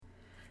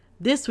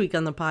This week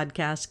on the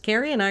podcast,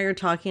 Carrie and I are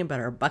talking about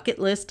our bucket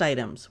list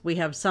items. We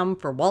have some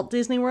for Walt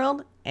Disney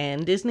World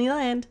and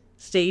Disneyland.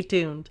 Stay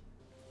tuned.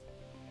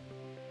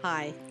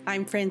 Hi,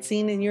 I'm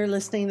Francine, and you're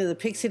listening to the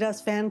Pixie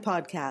Dust Fan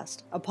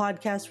Podcast, a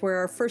podcast where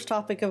our first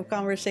topic of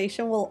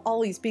conversation will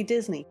always be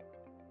Disney.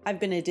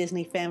 I've been a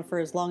Disney fan for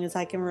as long as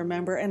I can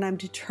remember, and I'm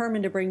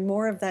determined to bring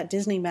more of that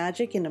Disney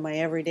magic into my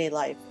everyday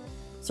life.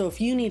 So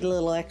if you need a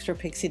little extra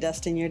pixie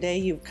dust in your day,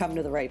 you've come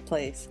to the right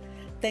place.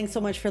 Thanks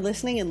so much for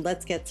listening, and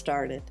let's get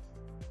started.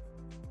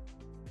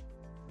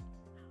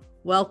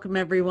 Welcome,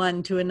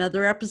 everyone, to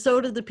another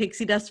episode of the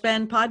Pixie Dust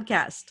Fan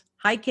Podcast.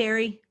 Hi,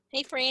 Carrie.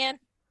 Hey, Fran.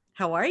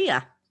 How are ya?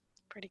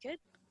 Pretty good.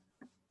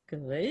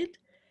 Good.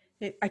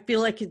 I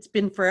feel like it's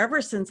been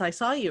forever since I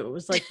saw you. It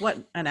was like, what,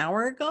 an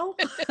hour ago?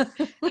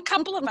 A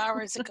couple of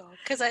hours ago,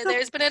 because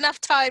there's been enough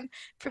time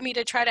for me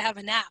to try to have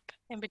a nap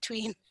in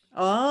between.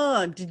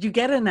 Oh, did you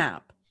get a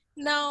nap?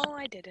 No,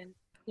 I didn't.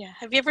 Yeah.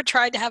 Have you ever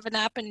tried to have a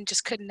nap and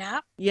just couldn't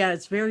nap? Yeah,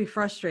 it's very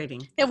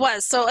frustrating. It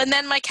was. So, and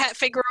then my cat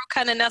Figaro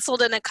kind of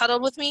nestled in and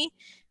cuddled with me.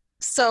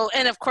 So,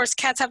 and of course,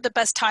 cats have the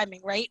best timing,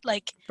 right?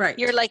 Like, right.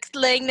 You're like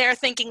laying there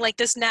thinking like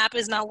this nap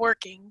is not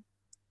working.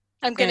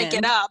 I'm going to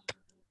get up.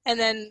 And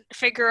then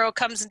Figaro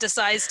comes and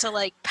decides to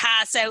like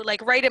pass out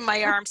like right in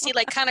my arms. He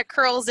like kind of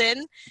curls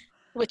in,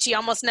 which he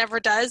almost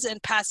never does,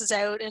 and passes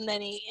out. And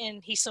then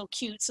he's so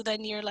cute. So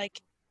then you're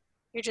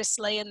just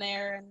laying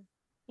there and,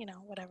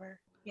 whatever.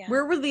 Yeah.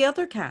 Where were the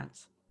other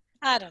cats?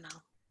 I don't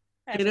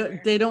know.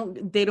 They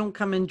don't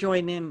come and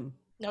join in.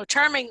 No,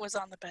 Charming was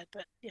on the bed,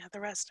 but yeah, the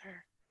rest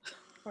are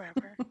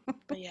wherever.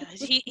 But yeah,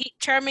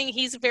 Charming,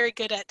 he's very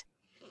good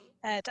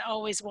at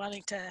always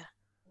wanting to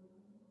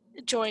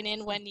join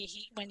in when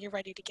you're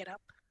ready to get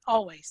up.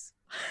 Always.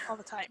 All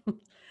the time.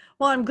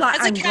 Well, I'm glad.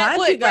 As a cat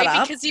would, you got right?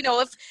 up. Because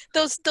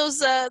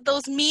if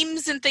those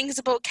memes and things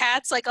about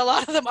cats, like a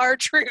lot of them are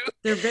true.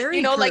 They're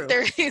very true. Like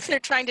they're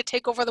trying to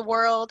take over the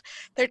world.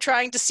 They're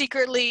trying to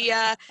secretly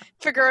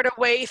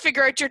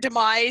figure out your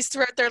demise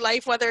throughout their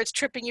life, whether it's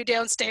tripping you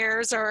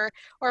downstairs or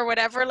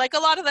whatever. Like a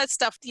lot of that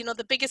stuff,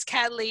 the biggest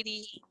cat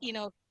lady,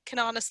 can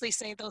honestly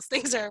say those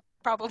things are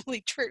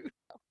probably true.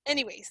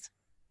 Anyways.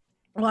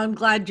 Well, I'm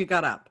glad you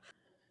got up.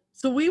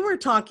 So we were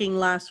talking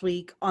last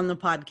week on the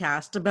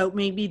podcast about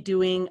maybe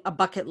doing a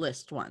bucket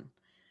list one,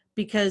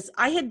 because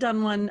I had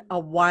done one a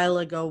while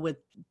ago with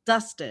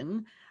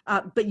Dustin,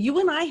 but you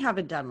and I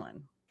haven't done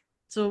one.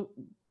 So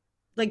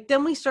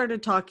then we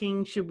started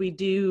talking, should we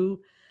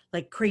do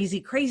like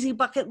crazy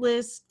bucket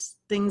lists,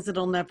 things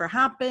that'll never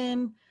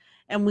happen?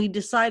 And we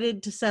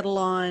decided to settle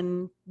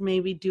on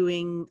maybe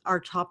doing our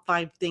top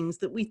 5 things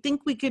that we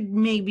think we could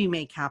maybe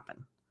make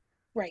happen.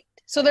 Right.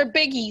 So they're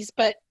biggies,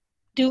 but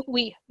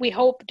we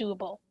hope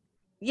doable.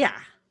 Yeah.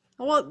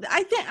 Well,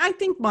 I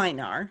think mine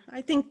are.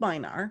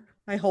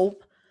 I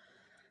hope.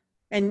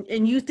 And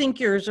you think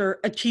yours are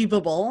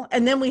achievable.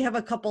 And then we have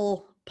a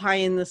couple pie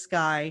in the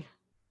sky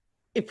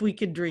if we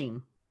could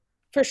dream.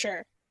 For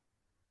sure.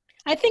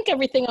 I think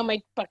everything on my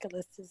bucket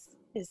list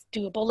is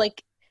doable.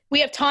 Like we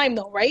have time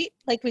though, right?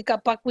 Like we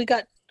got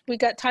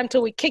time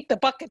till we kick the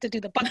bucket to do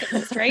the bucket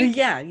list, right?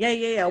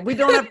 Yeah. We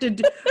don't have to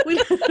do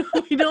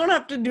we don't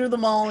have to do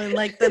them all in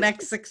like the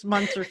next 6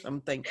 months or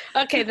something.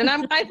 Okay, then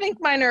I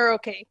think mine are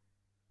okay.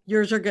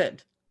 Yours are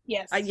good.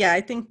 Yes. Yeah,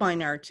 I think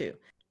mine are too.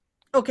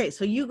 Okay,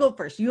 so you go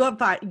first. You have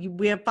 5.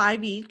 We have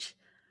 5 each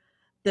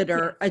that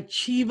are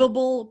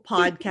achievable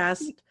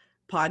podcast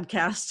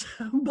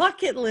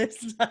bucket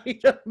list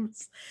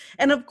items.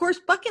 And of course,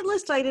 bucket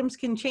list items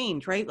can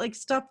change, right? Like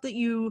stuff that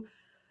you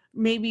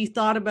maybe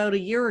thought about a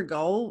year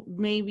ago,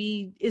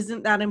 maybe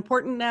isn't that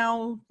important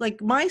now. Like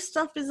my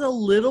stuff is a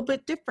little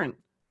bit different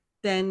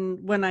than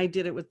when I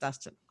did it with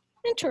Dustin.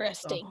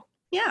 Interesting. So,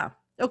 yeah.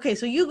 Okay,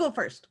 so you go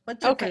first.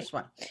 What's your first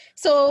one?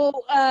 So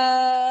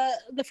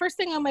the first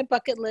thing on my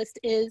bucket list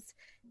is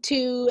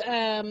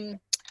to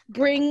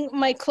bring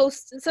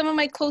some of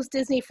my close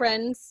Disney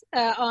friends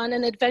on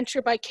an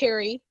Adventure by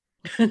Carrie.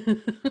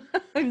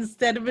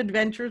 Instead of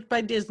Adventures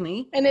by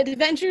Disney. An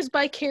Adventures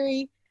by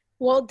Carrie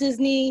Walt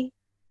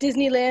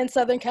Disneyland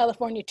Southern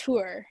California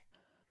tour.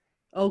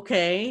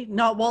 Okay,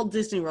 not Walt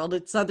Disney World,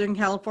 it's Southern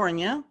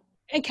California.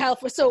 And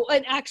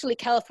actually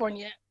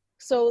California.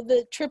 So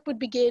the trip would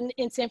begin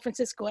in San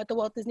Francisco at the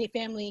Walt Disney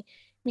Family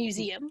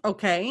Museum.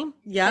 Okay,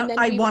 yeah,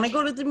 I want to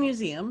go to the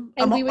museum.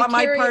 Am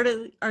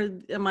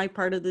I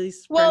part of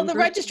these? Well, the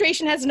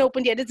registration hasn't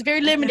opened yet. It's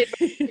very limited.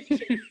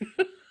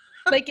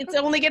 Like it's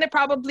only going to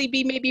probably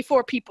be maybe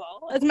 4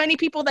 people, as many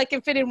people that can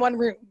fit in one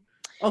room.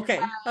 Okay.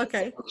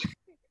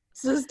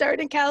 So start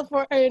in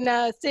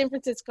San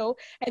Francisco,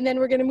 and then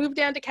we're going to move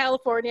down to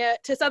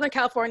Southern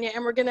California,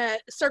 and we're going to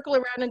circle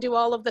around and do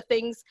all of the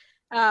things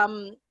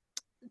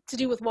to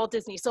do with Walt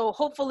Disney. So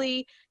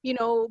hopefully,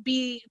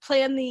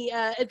 plan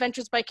the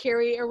Adventures by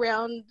Carrie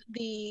around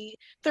the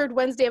 3rd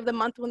Wednesday of the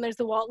month when there's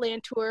the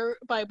Waltland tour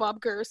by Bob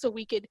Gurr, so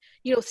we could,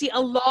 see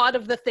a lot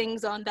of the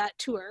things on that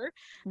tour.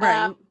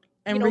 Right.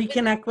 And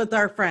reconnect with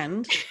our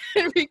friend.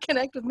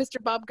 Reconnect with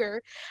Mr. Bob Gurr.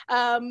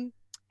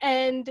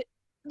 And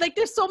like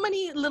there's so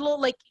many little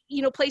like,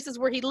 you know, places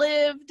where he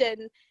lived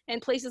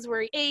and places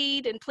where he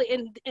ate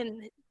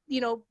and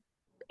you know,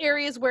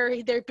 areas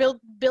where their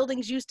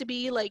buildings used to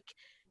be. Like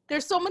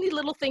there's so many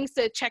little things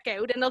to check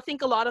out, and I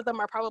think a lot of them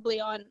are probably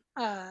on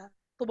the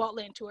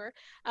Waltland tour.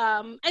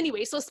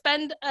 Anyway, so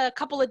spend a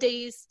couple of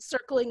days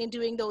circling and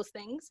doing those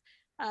things.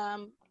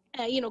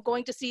 You know,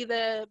 going to see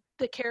the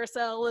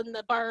carousel and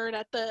the barn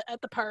at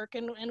the park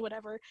and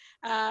whatever,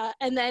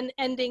 and then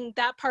ending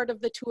that part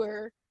of the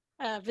tour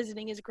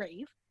visiting his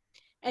grave.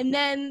 And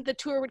then the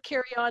tour would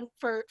carry on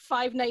for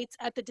 5 nights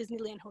at the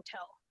Disneyland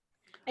Hotel,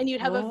 and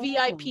you'd have a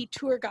VIP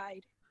tour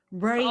guide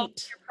for all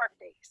Right. your park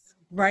days.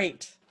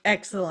 Right.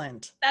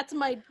 Excellent. That's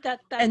my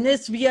And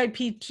this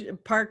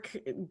VIP park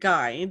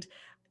guide,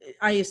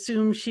 I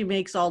assume she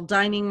makes all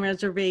dining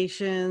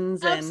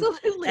reservations and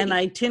absolutely and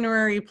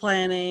itinerary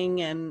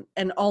planning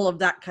and all of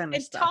that kind of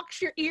and stuff.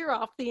 talks your ear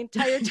off the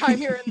entire time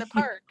you're in the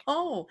park.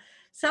 Oh,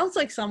 sounds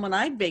like someone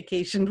I'd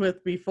vacationed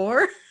with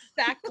before.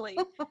 Exactly.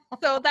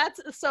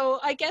 So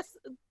I guess,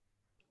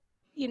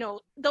 you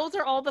know, those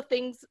are all the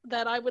things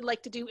that I would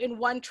like to do in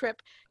one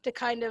trip to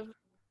kind of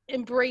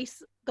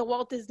embrace the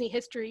Walt Disney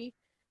history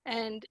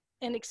and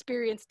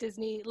experience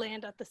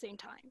Disneyland at the same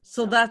time.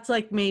 So that's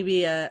like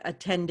maybe a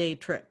 10-day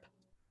trip.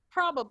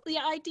 Probably,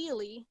 yeah,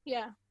 ideally,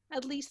 yeah,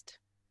 at least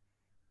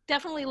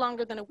definitely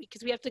longer than a week,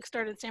 because we have to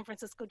start in San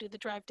Francisco, do the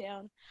drive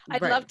down.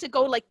 I'd love to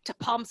go like to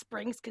Palm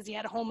Springs, because he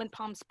had a home in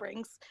Palm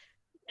Springs.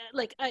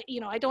 Like, you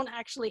know, I don't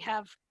actually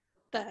have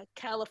the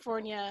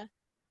California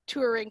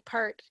touring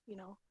part, you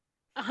know,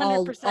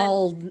 100%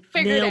 all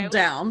nailed out.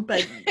 down,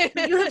 but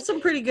you have some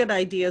pretty good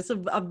ideas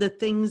of the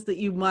things that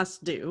you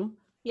must do.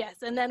 Yes,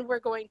 and then we're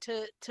going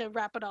to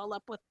wrap it all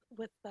up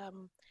with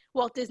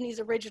Walt Disney's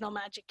original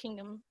Magic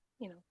Kingdom,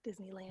 you know,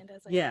 Disneyland,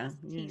 as I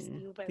teased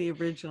you about. The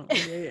original,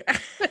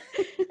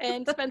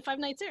 and spend 5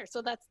 nights there.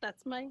 So that's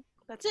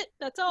it.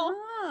 That's all.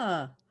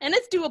 Ah, and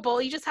it's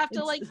doable. You just have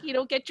to like, you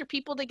know, get your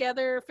people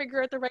together,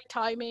 figure out the right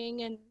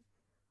timing,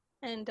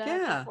 and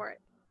go for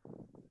it.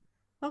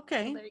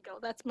 Okay. So there you go.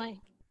 That's my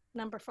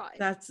number 5.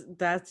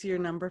 That's your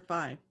number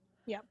 5.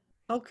 Yep.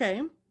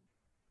 Okay.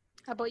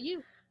 How about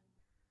you?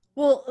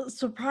 Well,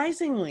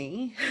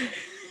 surprisingly,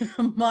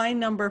 my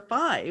number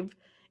 5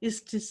 is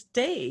to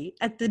stay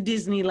at the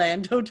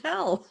Disneyland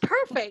Hotel.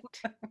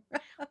 Perfect.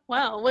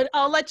 Wow.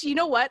 I'll let you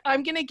know what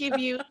I'm gonna give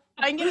you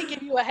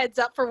a heads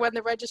up for when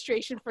the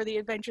registration for the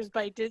Adventures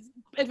by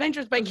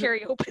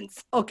Carrie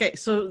opens. Okay,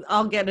 so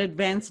I'll get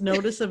advance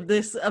notice of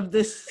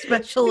this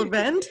special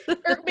event.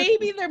 Or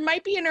maybe there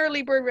might be an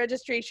early bird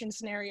registration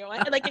scenario.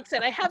 Like I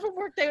said, I haven't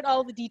worked out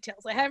all the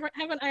details. I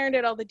haven't ironed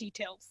out all the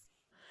details.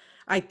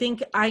 I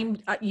think I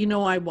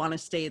want to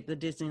stay at the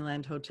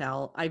Disneyland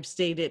Hotel. I've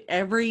stayed at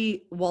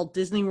every Walt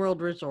Disney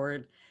World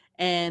resort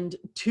and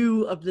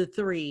 2 of the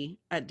 3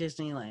 at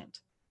Disneyland.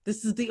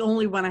 This is the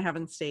only one I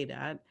haven't stayed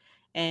at.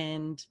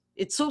 And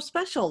it's so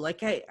special.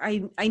 Like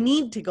I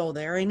need to go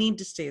there. I need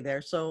to stay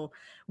there. So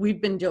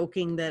we've been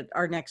joking that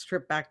our next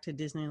trip back to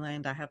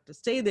Disneyland, I have to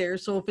stay there.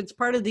 So if it's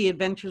part of the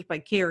Adventures by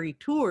Carrie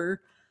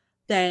tour,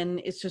 then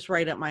it's just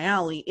right up my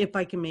alley if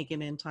I can make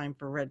it in time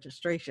for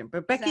registration.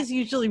 But Becky's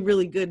usually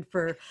really good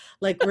for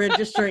like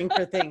registering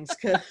for things.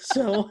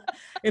 So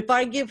if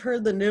I give her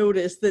the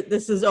notice that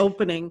this is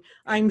opening,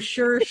 I'm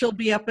sure she'll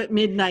be up at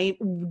midnight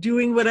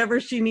doing whatever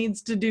she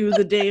needs to do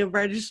the day of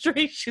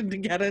registration to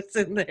get us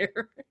in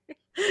there.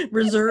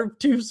 Reserve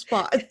 2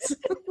 spots.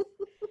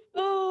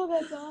 Oh,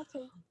 that's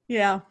awesome.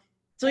 Yeah.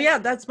 So yeah,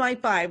 that's my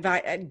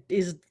 5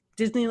 is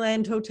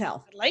Disneyland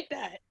Hotel. I like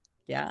that.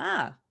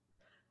 Yeah.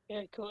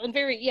 Very cool. And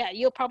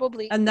you'll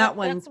probably, and that's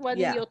one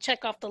you'll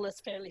check off the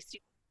list fairly soon.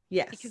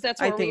 Yes. Because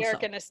that's where we are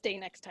going to stay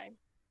next time.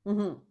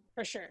 Mm-hmm.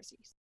 For sure.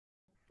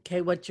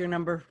 Okay. What's your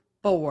number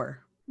 4?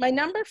 My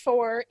number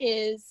 4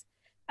 is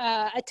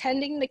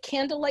attending the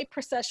candlelight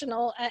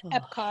processional at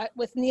Epcot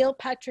with Neil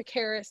Patrick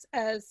Harris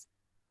as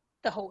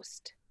the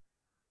host.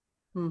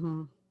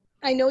 Mm-hmm.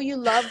 I know you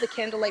love the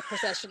candlelight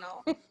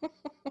processional.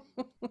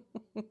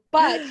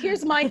 But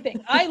here's my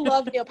thing. I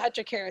love Neil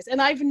Patrick Harris, and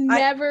I've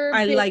never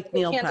I been like to the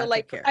Neil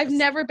candlelight. Patrick Harris. I've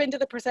never been to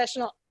the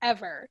processional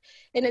ever.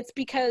 And it's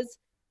because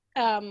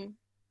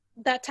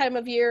that time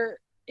of year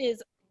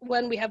is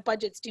when we have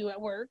budgets due at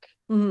work.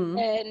 Mm-hmm.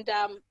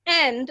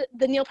 And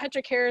the Neil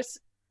Patrick Harris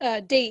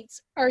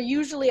dates are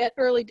usually at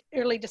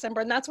early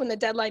December, and that's when the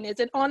deadline is.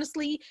 And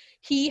honestly,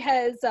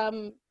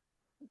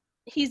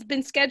 he's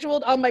been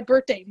scheduled on my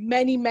birthday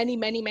many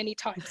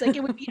times. Like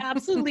it would be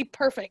absolutely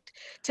perfect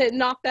to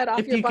knock that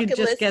off your bucket list. If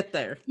you could just get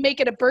there.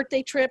 Make it a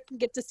birthday trip,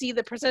 get to see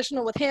the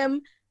processional with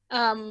him.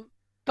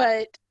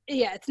 But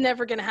yeah, it's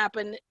never going to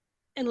happen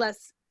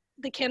unless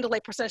the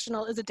candlelight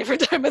processional is a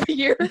different time of the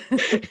year.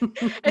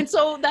 And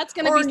so that's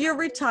going to be... Or you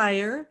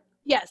retire.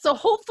 Yeah, so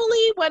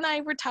hopefully when I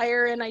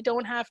retire and I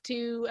don't have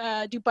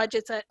to do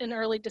budgets in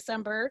early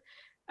December,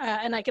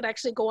 and I could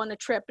actually go on a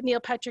trip,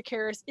 Neil Patrick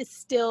Harris is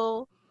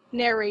still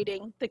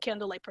narrating the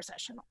candlelight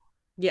processional.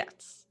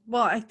 Yes.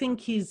 Well, I think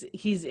he's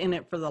in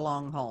it for the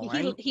long haul,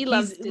 right? He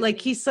loves Disney,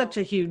 he's such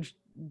a huge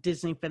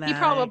Disney fanatic. He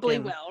probably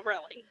will,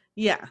 really.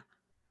 Yeah.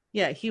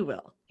 Yeah, he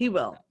will. He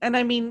will. And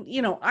I mean,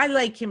 I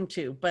like him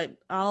too, but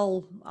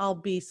I'll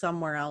be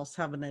somewhere else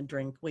having a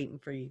drink waiting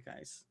for you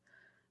guys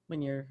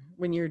when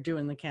you're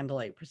doing the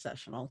candlelight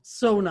processional.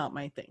 So not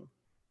my thing.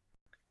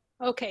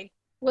 Okay,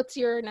 what's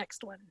your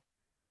next one?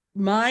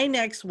 My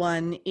next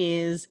one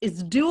is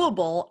it's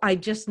doable. I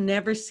just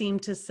never seem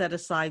to set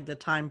aside the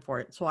time for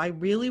it. So I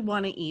really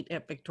want to eat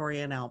at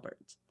Victoria and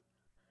Albert's.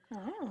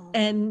 Oh,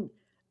 And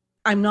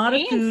I'm not a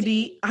foodie.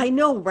 fancy. I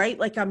know, right?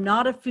 Like I'm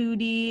not a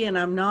foodie and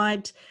I'm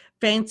not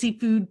fancy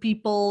food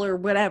people or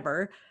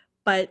whatever.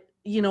 But,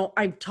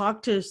 I've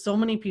talked to so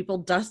many people.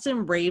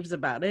 Dustin raves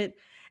about it.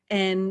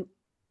 And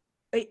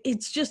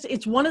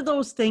it's one of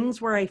those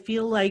things where I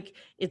feel like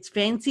it's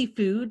fancy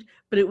food,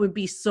 but it would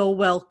be so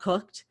well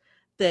cooked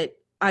that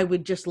I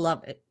would just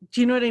love it.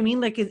 Do you know what I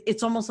mean? Like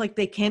it's almost like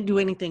they can't do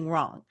anything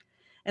wrong.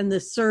 And the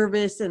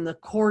service and the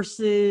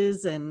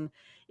courses and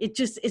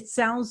it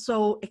sounds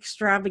so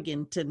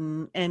extravagant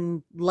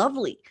and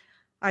lovely.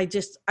 I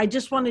just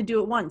want to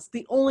do it once.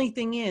 The only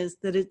thing is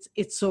that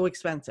it's so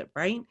expensive,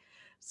 right?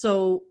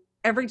 So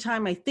every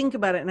time I think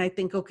about it and I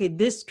think, okay,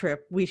 this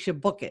trip we should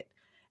book it,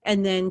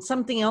 and then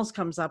something else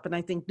comes up and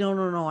I think, no,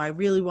 no, no, I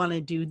really want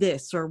to do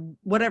this or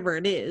whatever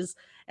it is,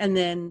 and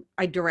then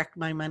I direct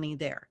my money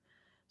there.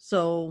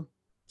 So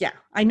yeah,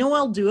 I know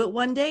I'll do it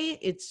one day.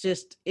 It's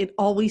just it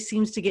always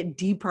seems to get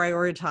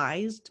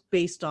deprioritized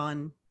based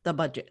on the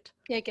budget.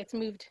 Yeah, it gets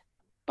moved,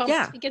 bumped.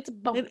 Yeah, It gets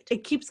it, bumped.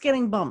 it keeps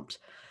getting bumped,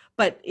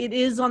 but it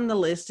is on the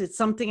list. It's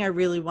something I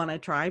really want to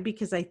try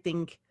because I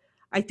think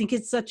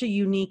it's such a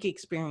unique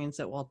experience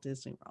at Walt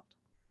Disney World.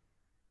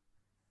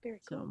 Very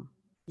cool. So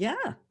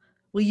yeah,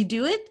 will you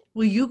do it?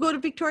 Will you go to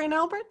Victoria and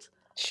Albert?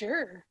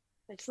 Sure,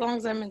 as long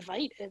as I'm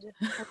invited.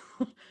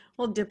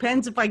 Well, it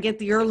depends if I get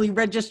the early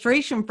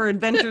registration for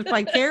Adventures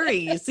by Carrie.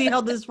 You see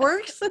how this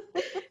works?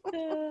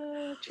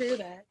 True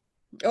that.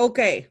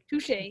 Okay.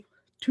 Touche.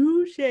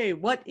 Touche.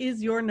 What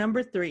is your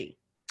number 3?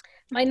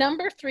 My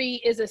number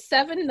 3 is a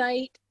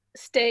 7-night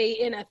stay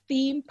in a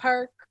theme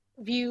park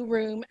view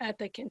room at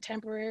the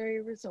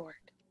Contemporary Resort.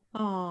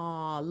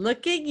 Aw,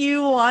 look at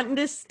you wanting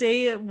to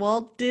stay at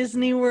Walt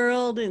Disney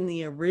World in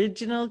the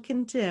original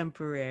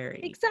Contemporary.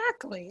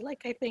 Exactly.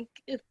 Like I think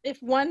if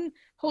one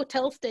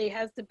hotel stay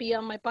has to be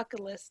on my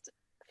bucket list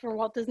for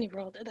Walt Disney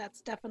World,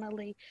 that's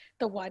definitely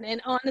the one. And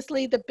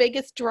honestly, the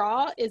biggest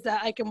draw is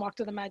that I can walk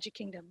to the Magic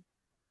Kingdom,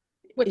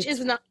 which It's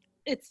is not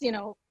it's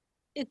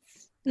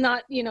it's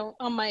not,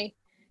 on my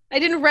I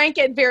didn't rank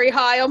it very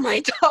high on my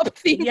top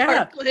theme yeah,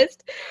 park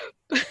list.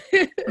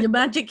 the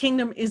Magic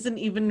Kingdom isn't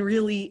even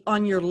really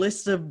on your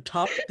list of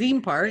top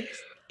theme parks.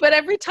 But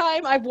every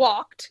time I've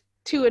walked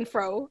to and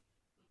fro,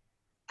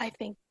 I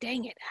think,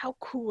 dang it, how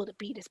cool would it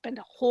be to spend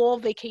a whole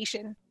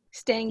vacation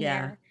staying Yeah.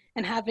 there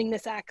and having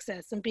this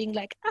access and being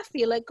like, I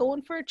feel like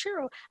going for a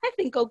churro. I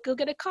think I'll go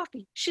get a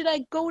coffee. Should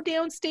I go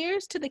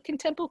downstairs to the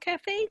Contempo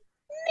Cafe?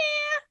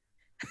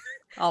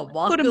 I'll Go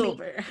walk to me.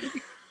 over.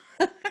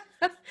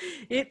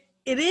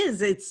 It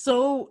is. It's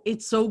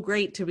so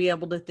great to be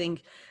able to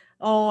think,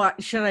 oh,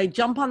 should I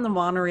jump on the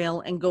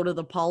monorail and go to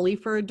the Poly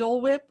for a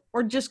Dole Whip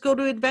or just go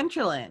to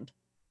Adventureland?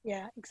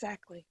 Yeah,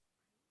 exactly.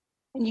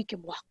 And you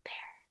can walk there.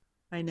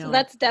 I So know.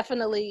 that's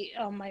definitely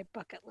on my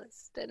bucket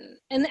list.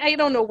 And I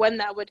don't know when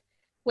that would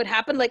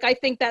happen. Like I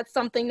think that's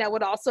something that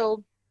would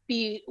also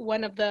be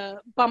one of the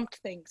bumped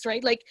things,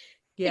 right? Like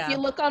if you Yeah.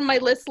 look on my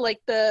list, like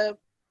the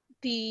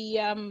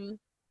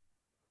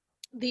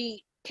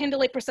the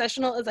candlelight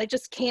processional is I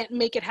just can't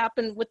make it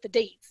happen with the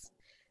dates.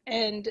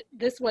 And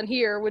this one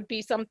here would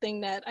be something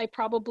that I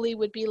probably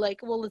would be like,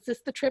 well, is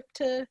this the trip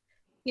to,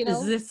 you Is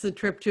know, this the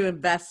trip to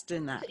invest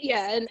in that?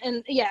 yeah,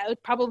 and yeah, it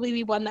would probably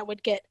be one that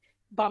would get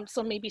bumped.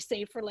 So maybe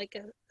save for like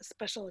a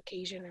special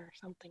occasion or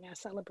something, a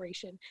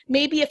celebration.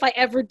 Maybe if I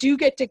ever do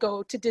get to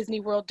go to Disney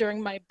World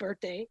during my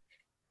birthday,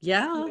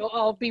 Yeah.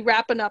 I'll be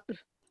wrapping up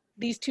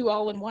these two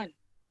all in one.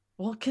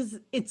 Well, because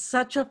it's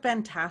such a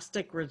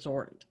fantastic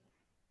resort.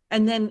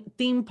 And then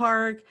theme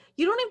park,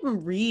 you don't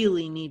even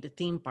really need a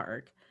theme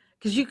park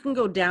because you can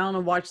go down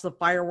and watch the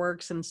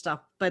fireworks and stuff.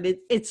 But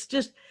it's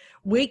just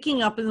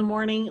waking up in the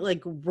morning,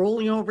 like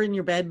rolling over in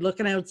your bed,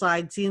 looking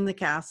outside, seeing the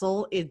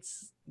castle.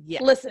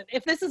 Yeah. Listen,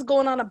 if this is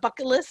going on a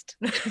bucket list,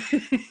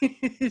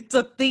 It's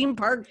a theme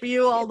park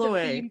view all it's the a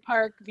way. theme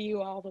park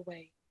view all the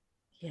way.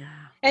 Yeah.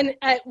 And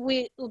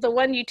the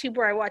one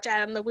YouTuber I watch,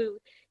 Adam the Woo,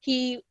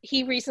 he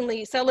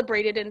recently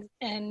celebrated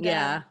and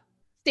Yeah.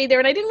 stayed there.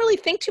 And I didn't really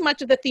think too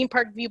much of the theme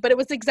park view, but it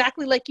was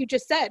exactly like you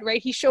just said,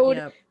 right? He showed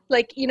Yep.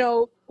 like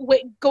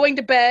going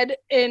to bed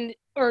and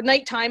or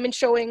nighttime and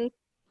showing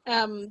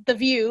the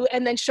view,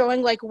 and then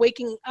showing like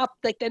waking up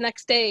like the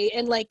next day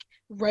and like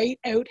right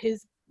out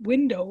his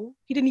window.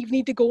 He didn't even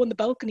need to go on the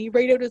balcony.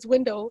 Right out his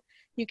window,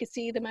 you could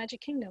see the Magic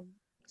Kingdom.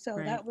 So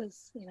Right. that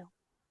was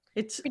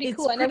It's pretty it's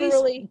cool. I never pretty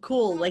really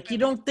cool. thought Like you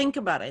about it. don't think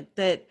about it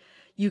that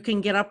you can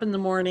get up in the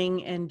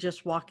morning and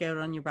just walk out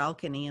on your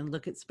balcony and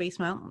look at Space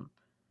Mountain.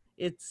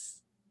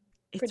 It's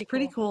it's Pretty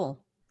pretty cool.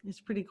 cool. It's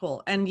pretty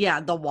cool. And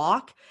yeah, the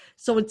walk.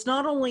 So it's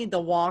not only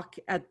the walk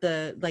at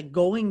the like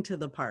going to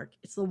the park,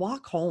 it's the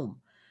walk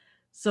home.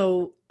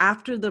 So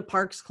after the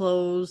parks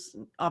close,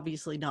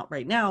 obviously not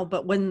right now,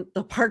 but when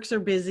the parks are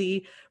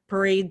busy,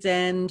 parades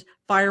end,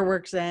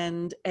 fireworks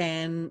end,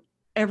 and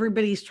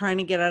everybody's trying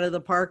to get out of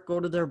the park, go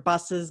to their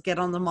buses, get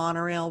on the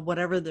monorail,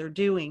 whatever they're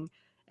doing,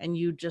 and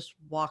you just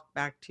walk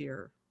back to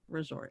your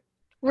resort.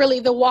 Really,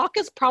 the walk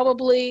is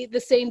probably the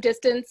same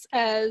distance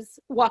as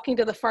walking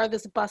to the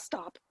farthest bus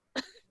stop.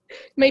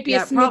 Maybe a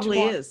Yeah, it smidge probably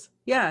more. is.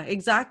 Yeah,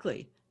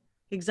 exactly.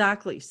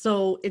 Exactly.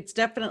 So it's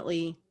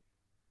definitely,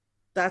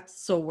 that's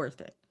so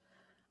worth it.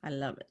 I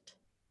love it.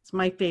 It's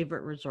my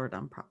favorite resort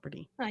on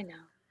property. I know.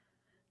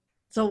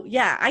 So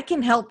yeah, I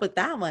can help with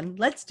that one.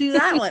 Let's do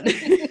that one.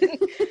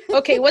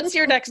 Okay, what's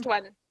your next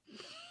one?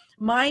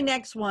 My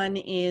next one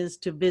is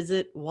to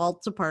visit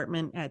Walt's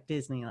apartment at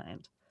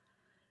Disneyland.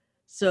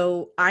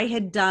 So I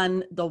had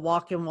done the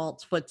Walk in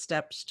Walt's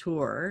Footsteps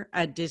tour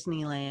at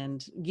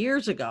Disneyland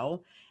years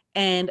ago.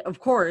 And of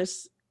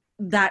course,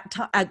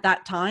 at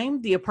that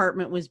time, the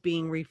apartment was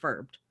being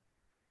refurbed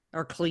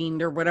or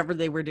cleaned or whatever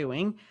they were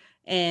doing.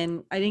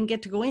 And I didn't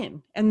get to go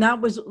in. And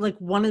that was like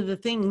one of the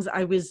things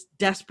I was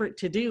desperate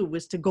to do,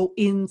 was to go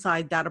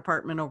inside that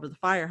apartment over the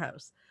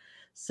firehouse.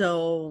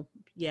 So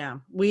yeah,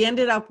 we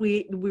ended up,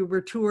 we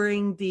were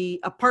touring the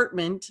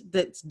apartment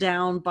that's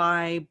down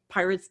by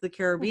Pirates of the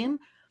Caribbean.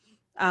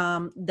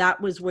 That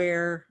was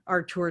where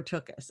our tour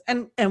took us.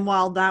 And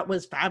while that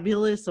was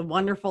fabulous and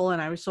wonderful,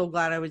 and I was so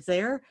glad I was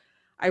there,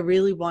 I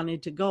really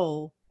wanted to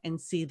go and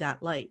see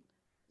that light.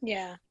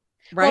 Yeah.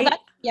 Well, Right?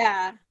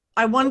 yeah.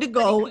 I wanted to That's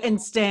pretty go cool.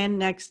 and stand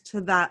next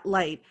to that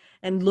light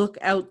and look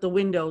out the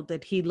window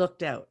that he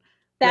looked out.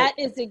 That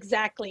is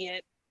exactly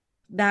it.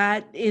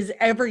 That is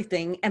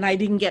everything, and I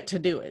didn't get to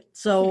do it.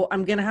 So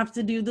I'm gonna have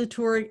to do the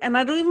tour, and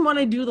I don't even want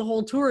to do the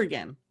whole tour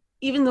again,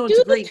 even though it's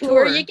Do a the great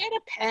tour. tour. You get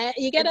a pen.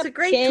 You get It's a a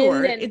great pin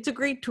tour. and, It's a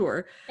great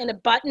tour. and a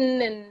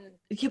button and.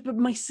 Yeah, but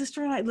my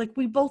sister and I, like,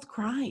 we both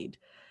cried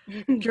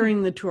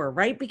during the tour,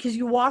 right? Because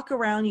you walk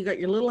around, you got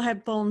your little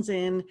headphones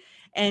in,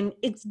 and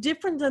it's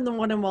different than the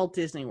one in Walt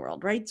Disney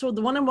World, right? So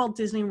the one in Walt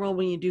Disney World,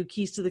 when you do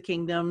Keys to the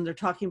Kingdom, they're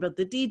talking about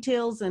the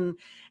details, and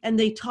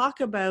they talk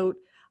about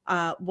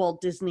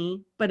Walt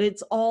Disney, but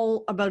it's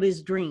all about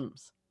his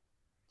dreams.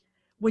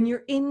 When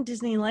you're in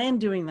Disneyland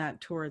doing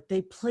that tour,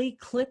 they play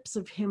clips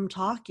of him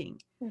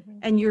talking,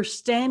 and you're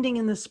standing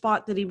in the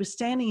spot that he was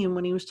standing in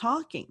when he was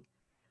talking.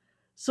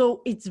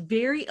 So it's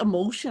very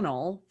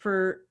emotional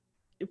for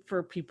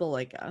people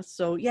like us.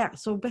 So yeah,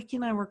 so Becky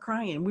and I were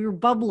crying. We were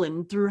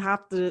bubbling through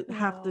half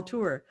the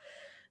tour.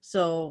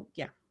 So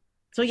yeah.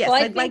 So yes,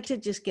 Well, I'd like to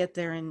just get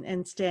there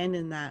and stand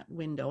in that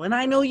window. And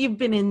I know you've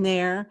been in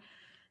there,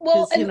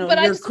 well, because you know but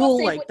I you're just want cool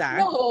to say, like that.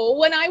 no.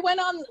 When I went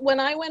on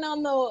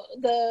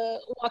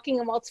the Walking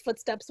in Walt's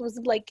Footsteps was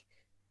like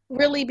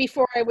really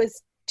before I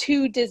was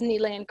too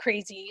Disneyland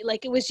crazy.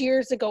 Like it was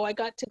years ago. I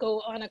got to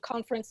go on a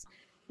conference.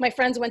 My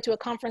friends went to a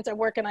conference at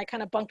work, and I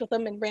kind of bunked with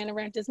them and ran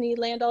around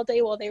Disneyland all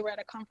day while they were at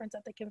a conference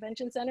at the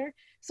convention center.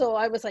 So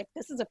I was like,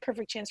 this is a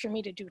perfect chance for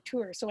me to do a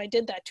tour. So I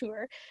did that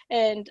tour,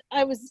 and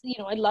I was,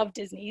 I love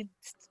Disney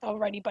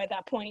already by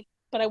that point,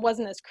 but I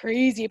wasn't as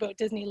crazy about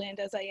Disneyland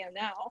as I am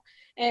now.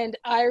 And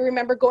I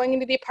remember going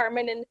into the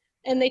apartment,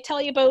 and they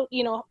tell you about,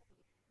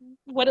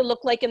 what it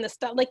looked like in the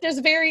stuff. Like there's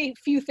very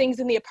few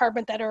things in the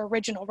apartment that are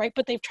original, right?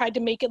 But they've tried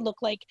to make it look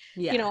like,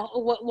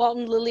 what Walt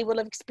and Lily would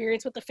have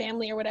experienced with the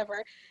family or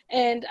whatever.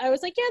 And I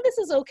was like, yeah, this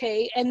is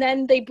okay. And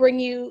then they bring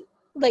you,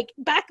 like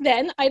back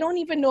then, I don't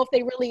even know if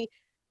they really,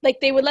 like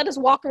they would let us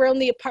walk around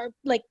the apartment,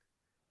 like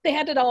they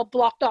had it all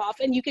blocked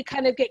off and you could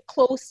kind of get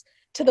close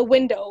to the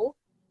window.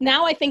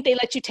 Now I think they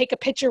let you take a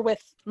picture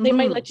with, they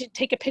might let you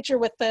take a picture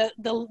with the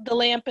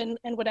lamp and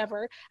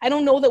whatever. I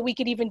don't know that we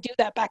could even do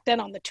that back then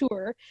on the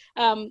tour.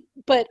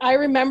 But I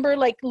remember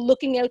like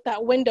looking out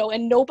that window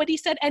and nobody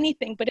said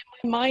anything, but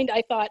in my mind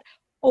I thought,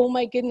 oh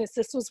my goodness,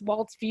 this was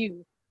Walt's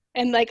view.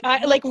 And like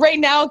right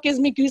now it gives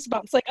me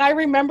goosebumps. Like I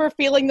remember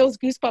feeling those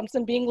goosebumps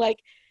and being like,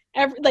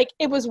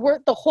 it was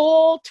worth, the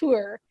whole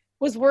tour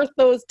was worth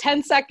those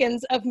 10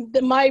 seconds of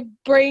my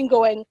brain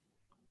going,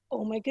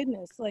 oh my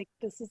goodness, like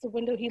this is the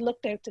window he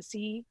looked out to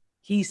see.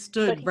 He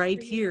stood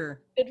right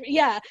here.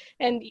 Yeah.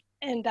 And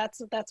that's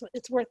what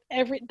it's worth.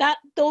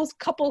 Those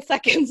couple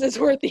seconds is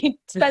worth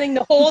spending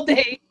the whole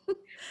day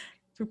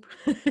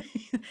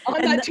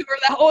on that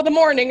tour, the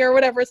morning or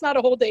whatever. It's not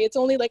a whole day. It's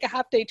only like a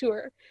half day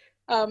tour.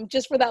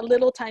 Just for that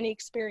little tiny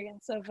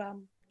experience of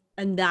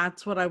and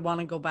that's what I want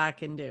to go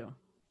back and do.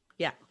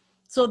 Yeah.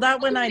 So that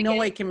when I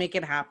know I can make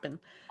it happen.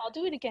 I'll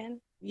do it again.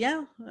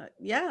 Yeah.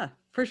 Yeah,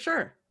 for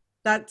sure.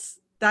 That's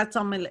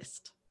on my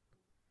list.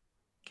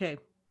 Okay.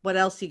 What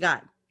else you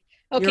got?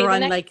 Okay. You're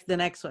on like the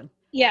next one.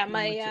 Yeah.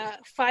 My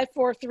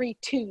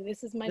 5432.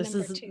 This is my number 2.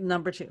 This is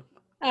number 2.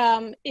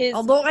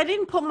 Although I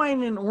didn't put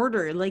mine in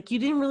order. Like you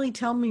didn't really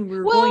tell me we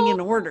were going in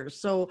order.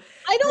 So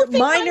I don't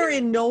think mine are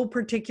in no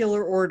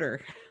particular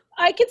order.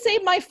 I could say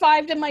my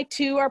 5 to my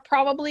 2 are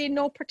probably in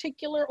no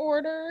particular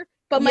order,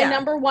 but my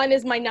number 1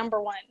 is my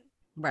number 1.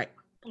 Right.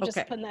 I'm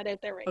just putting that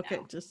out there right now. Okay,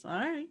 just all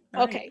right.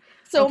 Okay.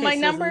 So my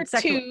number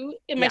 2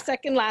 and my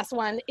second last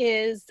one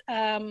is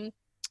the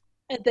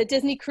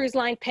Disney Cruise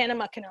Line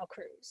Panama Canal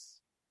Cruise.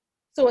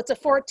 So it's a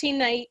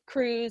 14-night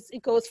cruise.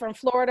 It goes from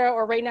Florida,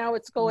 or right now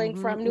it's going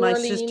from New My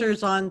Orleans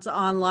sister's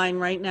online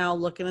right now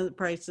looking at the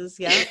prices.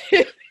 Yeah.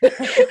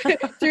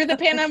 through the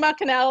Panama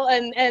Canal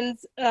and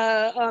ends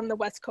on the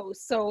West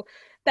Coast. So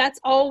that's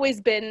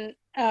always been,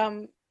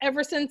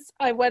 ever since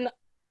I went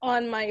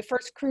on my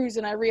first cruise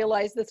and I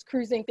realized this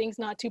cruising thing's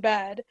not too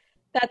bad.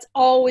 That's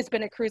always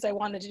been a cruise I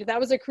wanted to do. That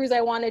was a cruise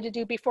I wanted to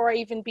do before I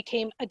even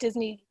became a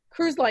Disney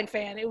Cruise Line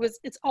fan.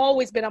 It's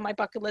always been on my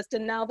bucket list,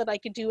 and now that I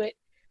could do it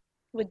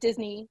with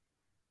Disney,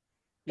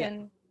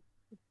 and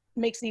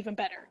makes it even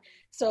better.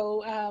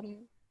 So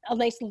a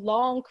nice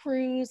long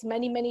cruise,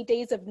 many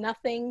days of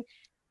nothing.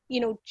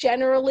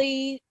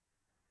 Generally,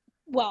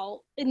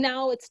 well,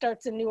 now it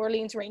starts in New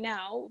Orleans right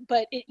now,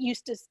 but it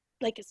used to,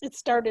 like, it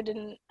started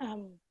in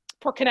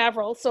Port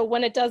Canaveral. So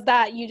when it does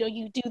that, you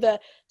do the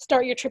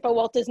start your trip at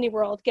Walt Disney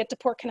World, get to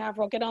Port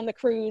Canaveral, get on the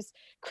cruise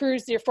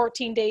your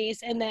 14 days,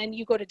 and then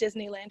you go to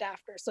Disneyland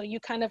after. So you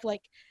kind of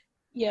like,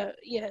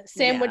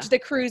 sandwich the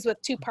cruise with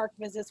 2 park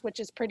visits, which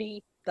is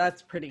pretty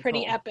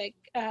cool. epic.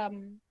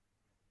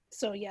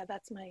 So yeah,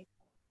 that's my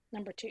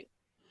number 2.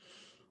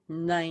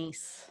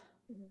 Nice.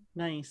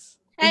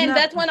 And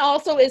that one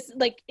also is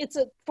like, it's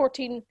a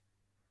 14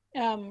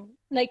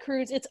 night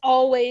cruise. It's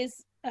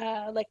always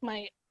like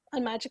my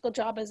unmagical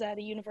job is at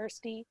a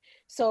university,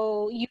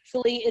 so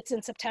usually it's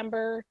in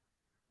September,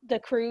 the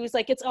cruise.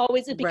 Like, it's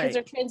always because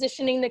they're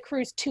transitioning the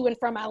cruise to and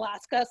from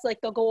Alaska. So like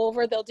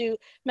they'll do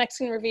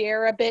Mexican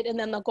Riviera a bit, and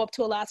then they'll go up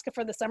to Alaska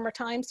for the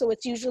summertime. So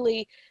it's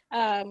usually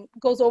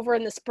goes over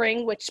in the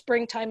spring, which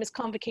springtime is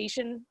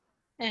convocation,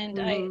 and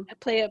I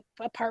play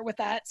a part with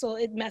that. So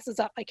it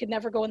messes up. I could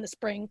never go in the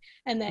spring,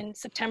 and then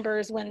September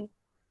is when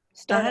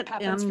startup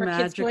happens for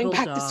kids going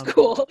back to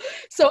school.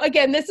 So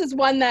again, this is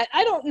one that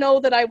I don't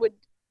know that I would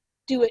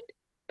do it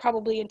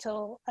probably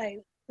until I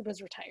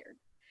was retired.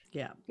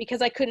 Yeah.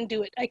 Because I couldn't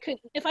do it.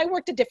 If I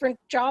worked a different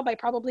job, I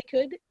probably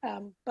could.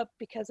 But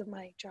because of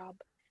my job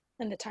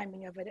and the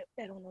timing of it,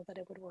 I don't know that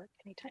it would work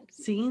anytime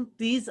soon. See,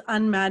 these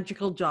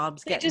unmagical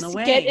jobs get in the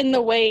way. Get in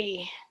the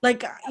way.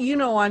 Like,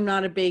 I'm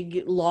not a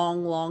big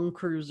long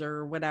cruiser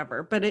or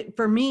whatever, but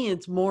for me,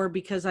 it's more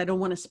because I don't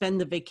want to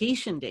spend the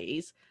vacation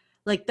days.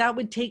 Like, that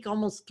would take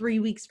almost 3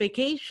 weeks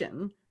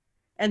vacation.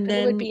 And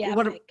then it would be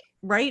epic.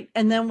 Right?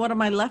 And then what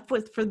am I left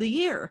with for the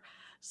year?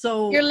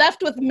 So you're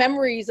left with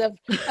memories of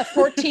a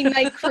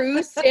 14-night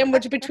cruise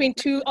sandwiched between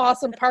 2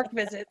 awesome park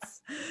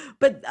visits.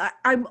 But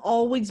I'm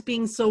always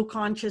being so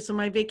conscious of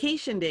my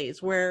vacation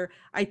days, where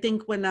I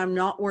think when I'm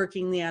not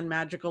working the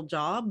unmagical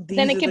job,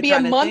 then it could be a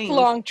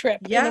month-long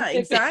trip. Yeah,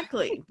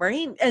 exactly.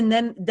 Right. And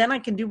then I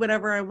can do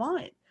whatever I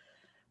want.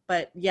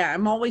 But yeah,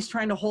 I'm always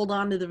trying to hold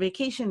on to the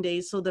vacation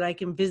days so that I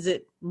can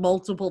visit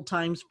multiple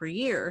times per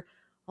year.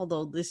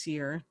 Although this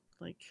year,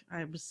 like,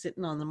 I was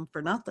sitting on them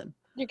for nothing.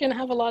 You're going to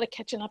have a lot of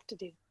catching up to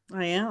do.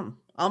 I am.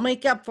 I'll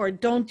make up for it.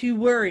 Don't you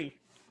worry.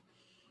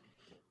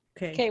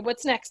 Okay,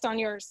 what's next on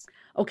yours?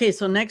 Okay,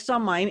 so next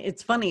on mine,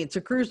 it's funny, it's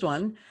a cruise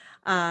one,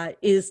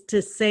 is to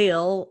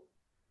sail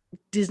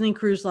Disney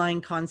Cruise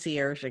Line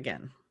Concierge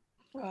again.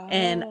 Oh.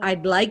 And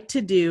I'd like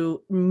to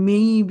do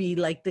maybe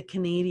like the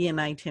Canadian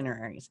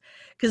itineraries,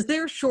 because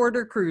they're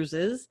shorter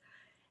cruises,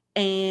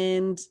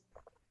 and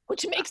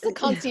which makes the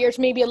concierge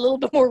maybe a little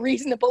bit more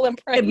reasonable in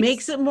price. It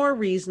makes it more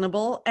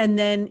reasonable. And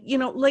then,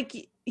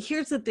 like,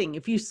 here's the thing.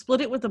 If you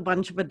split it with a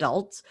bunch of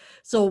adults,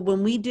 so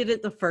when we did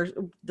it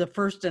the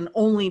first and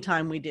only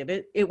time we did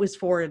it, it was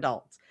 4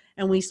 adults,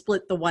 and we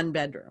split the 1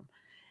 bedroom.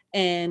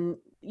 And,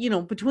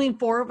 between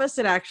 4 of us,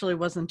 it actually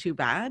wasn't too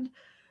bad.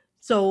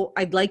 So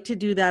I'd like to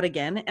do that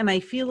again. And I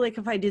feel like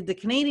if I did the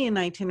Canadian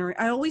itinerary,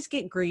 I always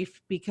get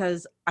grief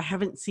because I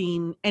haven't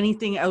seen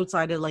anything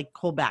outside of like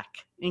Quebec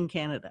in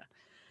Canada.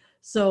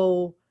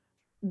 So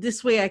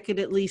this way I could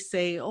at least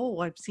say,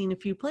 oh, I've seen a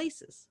few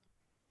places,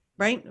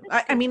 right?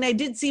 I mean, I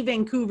did see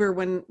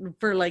Vancouver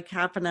for like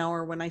half an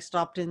hour when I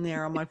stopped in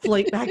there on my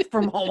flight back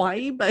from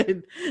Hawaii, but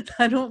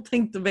I don't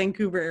think the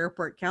Vancouver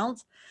airport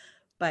counts.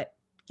 But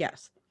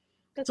yes.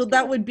 That's so good.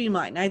 That would be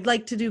mine. I'd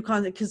like to do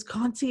because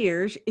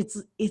concierge, it's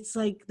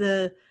like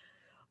when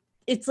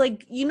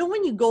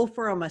you go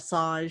for a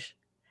massage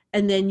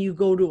and then you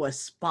go to a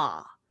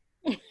spa.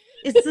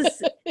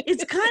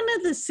 It's kind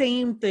of the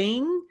same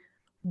thing,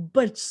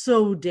 but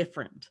so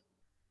different.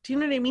 Do you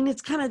know what I mean?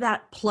 It's kind of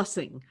that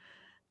plussing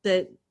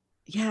that,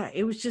 yeah,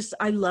 it was just,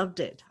 I loved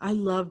it. I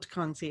loved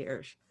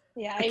concierge.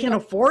 Yeah. I can't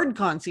afford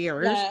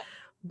concierge,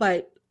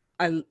 but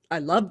I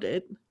loved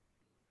it.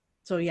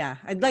 So yeah,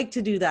 I'd like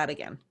to do that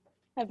again.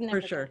 I've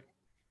never for sure.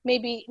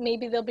 Maybe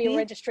there'll be a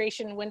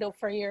registration window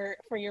for your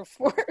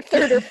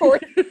third or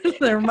fourth.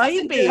 There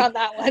might be on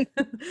that one.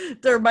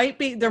 There might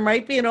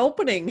be an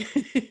opening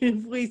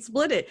if we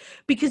split it,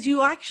 because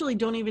you actually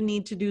don't even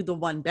need to do the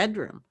 1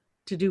 bedroom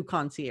to do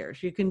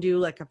concierge. You can do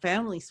like a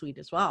family suite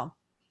as well.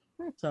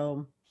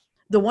 So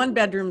the 1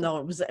 bedroom, though,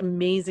 it was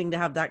amazing to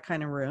have that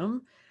kind of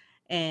room.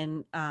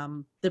 And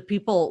the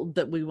people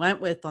that we went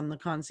with on the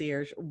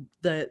concierge,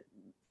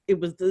 it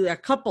was a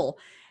couple.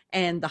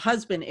 And the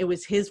husband, it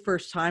was his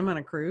first time on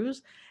a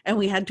cruise. And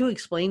we had to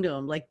explain to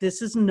him, like,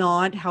 this is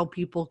not how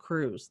people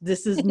cruise.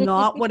 This is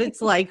not what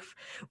it's like.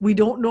 We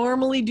don't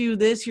normally do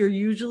this. You're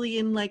usually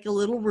in like a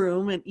little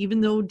room. And even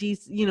though,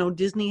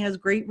 Disney has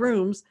great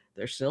rooms,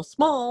 they're still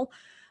small.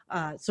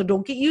 So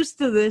don't get used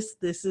to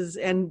this.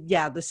 And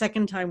yeah, the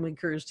second time we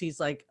cruised, he's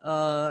like,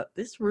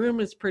 this room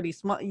is pretty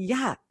small.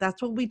 Yeah,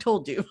 that's what we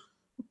told you.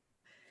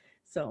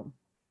 So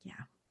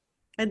yeah,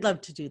 I'd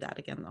love to do that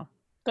again though.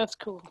 That's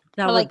cool.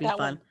 That would be fun.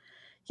 One.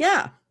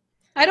 Yeah.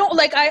 I don't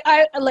like,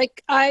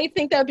 I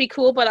think that would be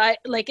cool, but I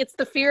like, it's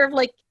the fear of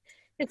like,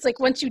 it's like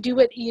once you do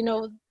it,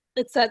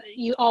 it's that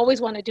you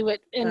always want to do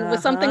it. And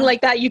with something like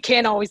that, you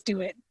can't always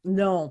do it.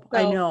 No, so.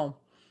 I know.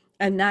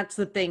 And that's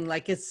the thing.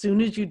 Like as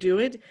soon as you do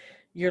it,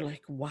 you're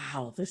like,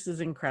 wow, this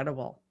is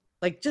incredible.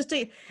 Like just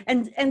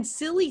and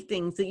silly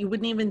things that you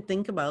wouldn't even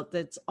think about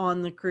that's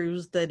on the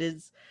cruise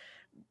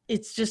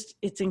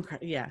it's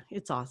incredible. Yeah,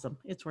 it's awesome.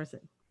 It's worth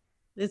it.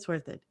 It's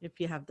worth it if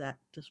you have that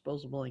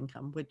disposable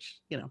income, which,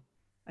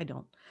 I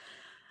don't.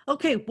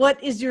 Okay,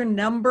 what is your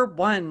number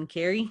one,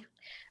 Carrie?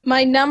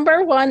 My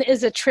number one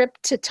is a trip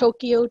to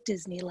Tokyo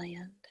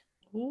Disneyland.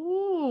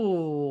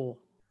 Ooh.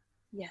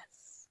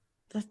 Yes.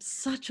 That's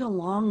such a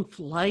long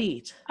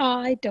flight.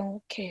 I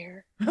don't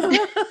care.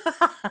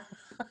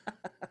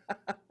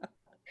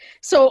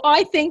 So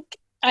I think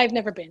I've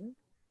never been.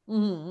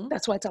 Mm-hmm.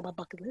 That's why it's on my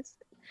bucket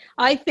list.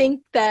 I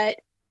think that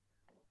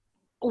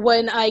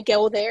when I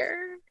go there,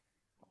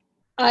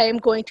 I am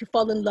going to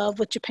fall in love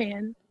with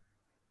Japan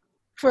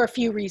for a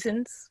few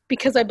reasons,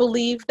 because I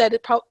believe that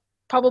it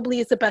probably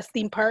is the best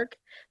theme park.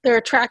 Their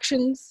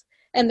attractions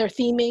and their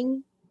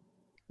theming,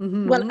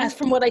 as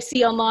from what I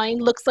see online,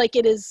 looks like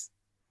it is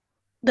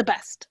the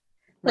best.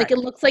 Like It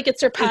looks like it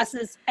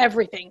surpasses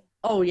everything.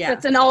 Oh yeah.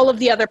 That's in all of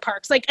the other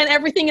parks. Like, and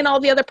everything in all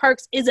the other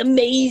parks is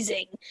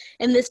amazing.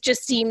 And this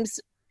just seems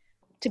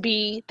to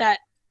be that.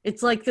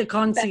 It's like the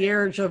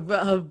concierge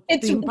of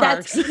theme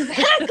parks.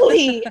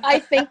 Exactly. I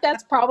think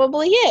that's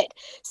probably it.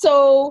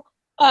 So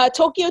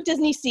Tokyo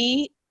Disney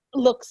Sea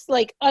looks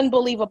like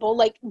unbelievable,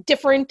 like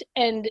different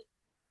and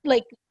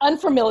like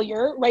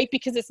unfamiliar, right?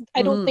 Because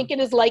I don't think it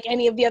is like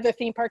any of the other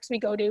theme parks we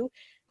go to.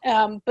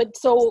 But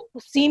so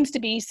seems to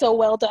be so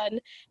well done.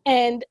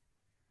 And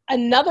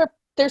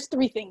there's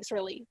three things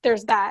really.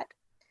 There's that.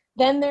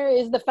 Then there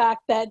is the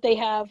fact that they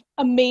have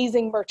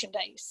amazing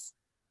merchandise.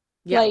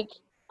 Yeah. Like,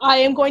 I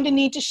am going to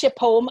need to ship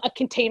home a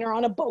container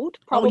on a boat.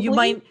 Probably.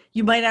 Oh,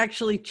 you might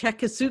actually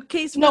check a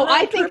suitcase. No,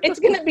 I think it's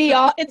going to be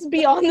it's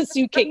beyond the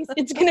suitcase.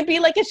 It's going to be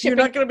like a shipping.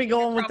 You're not going to be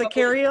going with the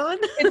carry-on.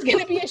 It's going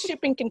to be a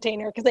shipping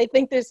container, because I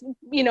think there's,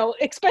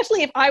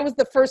 especially if I was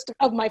the first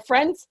of my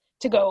friends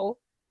to go.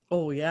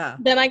 Oh yeah.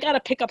 Then I got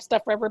to pick up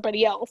stuff for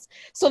everybody else.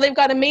 So they've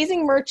got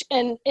amazing merch,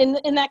 and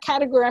in that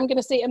category, I'm going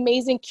to say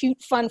amazing, cute,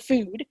 fun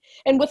food.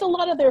 And with a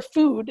lot of their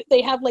food,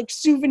 they have like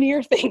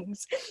souvenir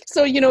things.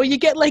 So, you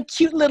get like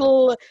cute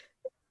little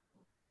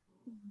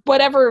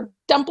whatever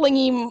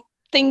dumplingy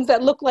things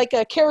that look like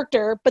a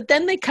character, but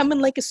then they come in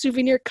like a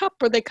souvenir cup,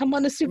 or they come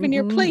on a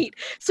souvenir plate.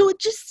 So it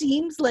just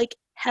seems like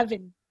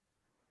heaven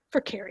for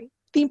Carrie.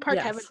 Theme park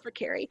heaven for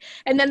Carrie.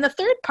 And then the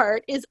third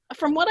part is,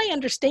 from what I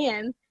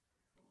understand,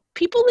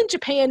 people in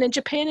Japan and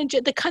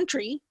the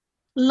country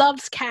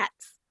loves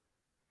cats.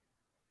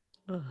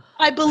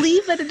 I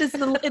believe that it is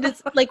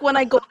like, when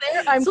I go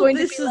there, I'm going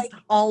to be like, this is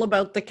all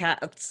about the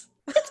cats.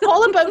 It's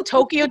all about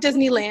Tokyo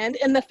Disneyland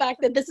and the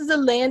fact that this is a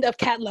land of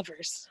cat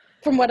lovers,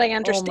 from what I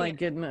understand. Oh my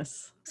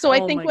goodness. So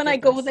I think when I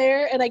go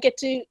there and I get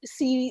to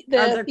see the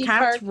Are there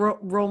cats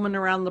roaming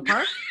around the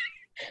park?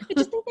 I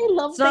just think they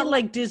love It's not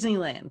like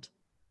Disneyland.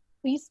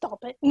 Please stop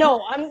it.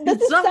 No,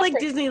 it's not like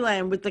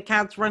Disneyland with the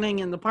cats running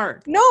in the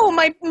park. No,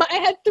 I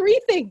had three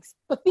things: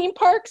 the theme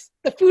parks,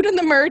 the food and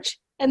the merch,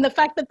 and the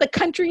fact that the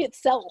country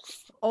itself.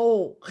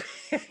 Oh.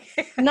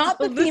 Not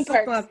the theme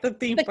parks. Not the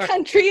theme park. The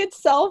country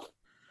itself,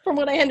 from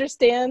what I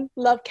understand,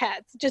 love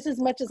cats just as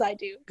much as I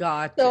do.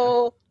 Gotcha.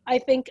 So I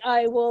think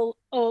I will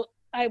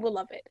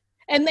love it.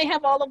 And they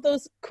have all of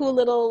those cool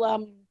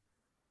little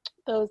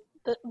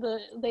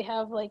they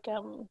have like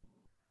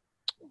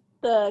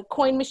the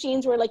coin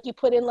machines where like you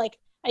put in like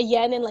a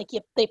yen and like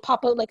they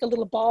pop out like a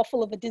little ball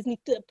full of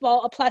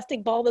a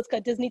plastic ball that's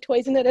got Disney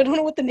toys in it. I don't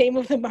know what the name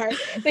of them are.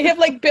 They have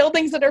like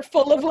buildings that are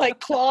full of like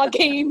claw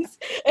games.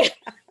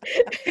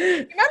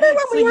 Remember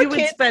when we were kids?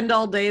 Would spend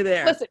all day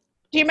there. Listen,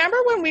 do you remember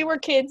when we were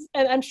kids?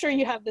 And I'm sure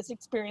you have this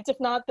experience. If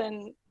not,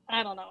 then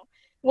I don't know.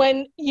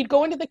 When you'd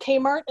go into the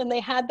Kmart and they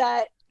had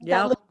that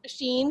little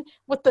machine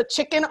with the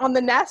chicken on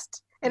the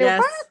nest, and it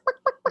would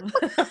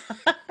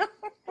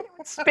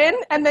spin,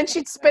 and then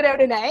she'd spit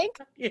out an egg.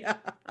 Yeah,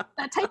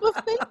 that type of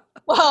thing.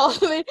 Well,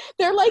 they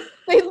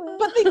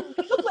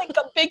look like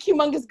big,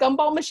 humongous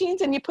gumball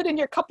machines, and you put in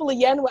your couple of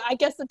yen. I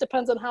guess it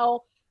depends on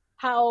how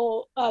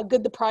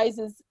good the prize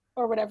is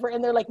or whatever.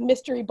 And they're like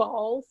mystery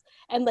balls,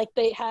 and like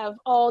they have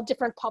all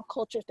different pop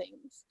culture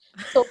things.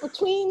 So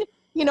between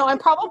I'm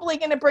probably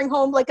going to bring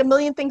home like a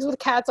million things with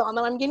cats on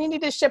them. I'm going to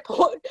need to ship.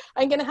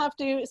 I'm going to have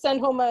to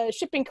send home a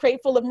shipping crate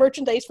full of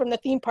merchandise from the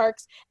theme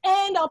parks,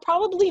 and I'll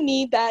probably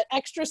need that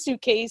extra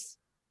suitcase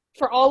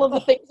for all of the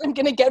things I'm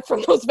going to get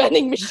from those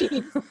vending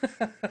machines.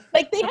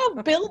 Like they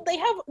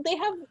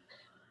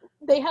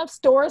have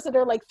stores that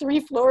are like 3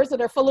 floors that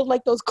are full of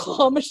like those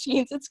claw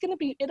machines. It'll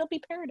be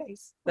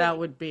paradise. That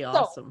would be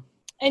awesome.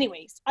 So,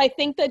 anyways, I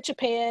think that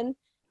Japan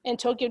and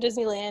Tokyo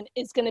Disneyland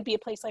is going to be a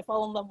place I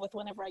fall in love with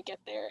whenever I get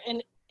there.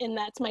 And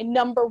that's my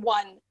number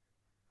one.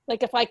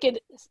 Like if I could,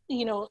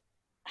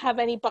 have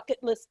any bucket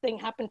list thing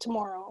happen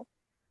tomorrow.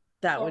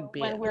 That would be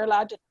when we're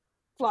allowed to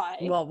fly.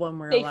 Well, when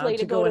we're allowed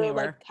to go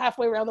anywhere. Like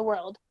halfway around the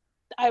world.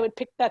 I would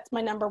pick, that's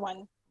my number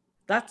one.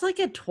 That's like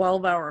a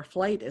 12-hour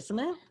flight, isn't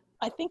it?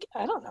 I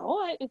don't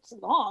know. It's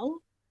long.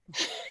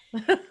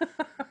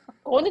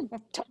 Going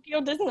to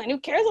Tokyo Disneyland, who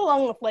cares how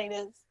long the flight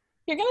is?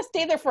 You're going to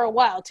stay there for a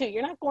while, too.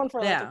 You're not going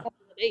for like a couple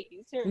of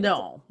days.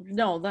 No,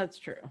 that's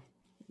true.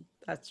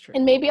 That's true.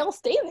 And maybe I'll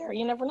stay there.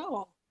 You never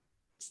know.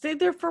 Stay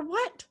there for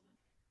what?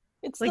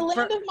 It's like the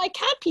land of my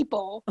cat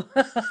people.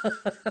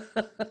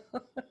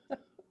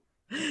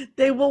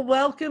 They will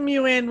welcome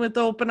you in with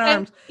open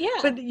arms.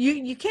 But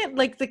you can't,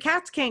 like, the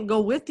cats can't go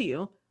with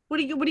you. What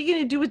are you going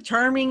to do with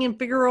Charming and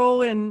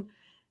Figaro and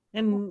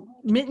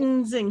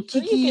Mittens and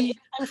Kiki?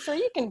 I'm sure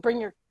you can bring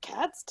your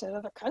cats to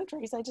other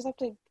countries. I just have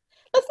to.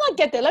 Let's not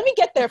get there. Let me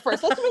get there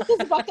first. Let's make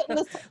this bucket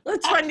list.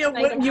 Let's find out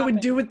what you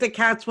would do with the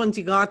cats once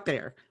you got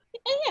there.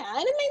 Yeah,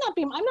 and it may not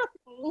be.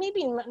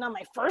 Maybe not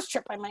my first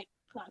trip. I might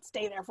not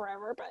stay there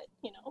forever, but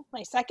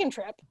my second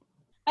trip.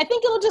 I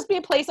think it'll just be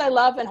a place I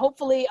love, and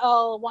hopefully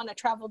I'll want to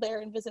travel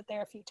there and visit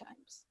there a few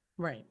times.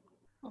 Right.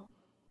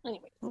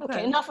 Anyway,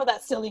 okay, enough of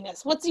that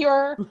silliness. What's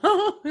your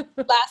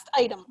last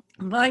item?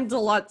 Mine's a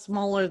lot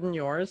smaller than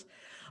yours,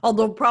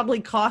 although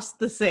probably cost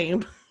the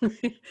same.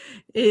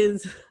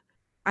 Is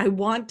I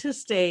want to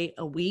stay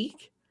a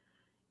week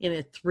in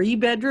a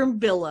 3-bedroom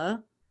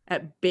villa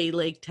at Bay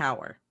Lake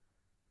Tower.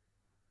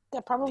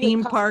 That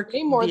probably costs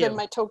way more than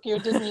my Tokyo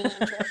Disneyland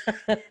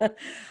trip.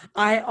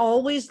 I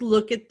always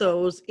look at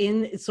those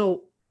in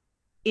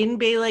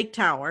Bay Lake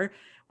Tower,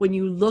 when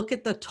you look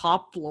at the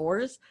top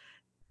floors,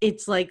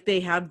 it's like they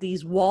have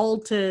these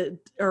floor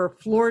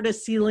to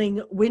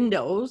ceiling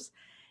windows,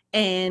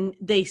 and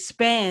they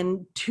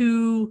span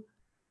 2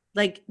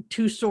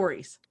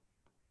 stories.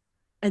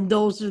 And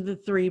those are the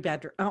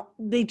 3-bedroom.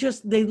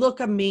 They look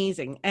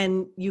amazing.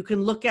 And you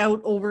can look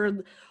out over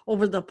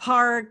the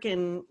park,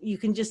 and you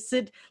can just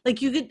sit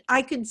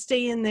I could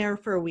stay in there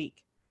for a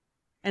week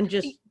and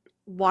just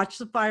watch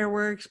the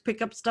fireworks,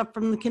 pick up stuff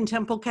from the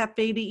Contempo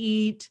Cafe to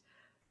eat.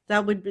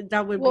 That would be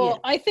it. Well,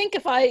 I think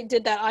if I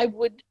did that, I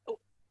would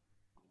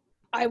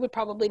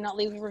probably not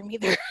leave the room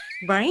either.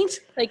 Right?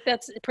 Like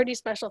that's a pretty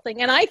special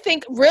thing. And I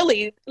think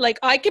really, like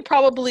I could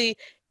probably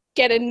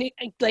get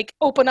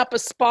open up a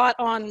spot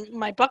on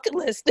my bucket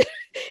list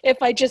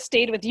if I just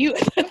stayed with you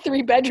at the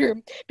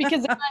 3-bedroom,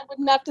 because then I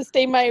wouldn't have to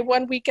stay my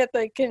 1 week at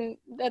the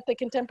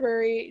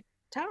Contemporary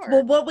Tower.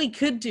 Well, what we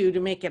could do to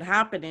make it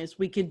happen is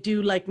we could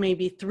do like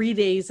maybe 3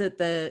 days in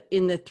the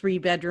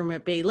 3-bedroom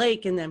at Bay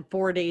Lake, and then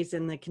 4 days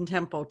in the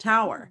Contempo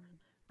Tower,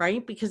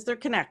 right? Because they're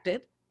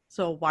connected.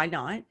 So why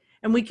not?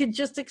 And we could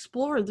just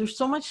explore. There's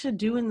so much to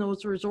do in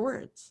those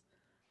resorts.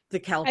 The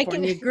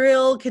California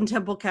Grill,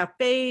 Contempo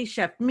Cafe,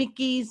 Chef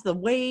Mickey's, the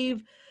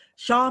Wave,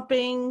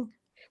 shopping,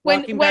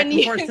 walking back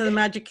and forth to the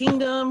Magic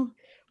Kingdom.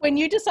 When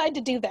you decide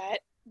to do that,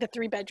 the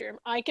 3-bedroom,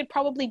 I could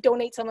probably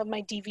donate some of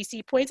my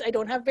DVC points. I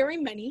don't have very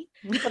many,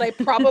 but I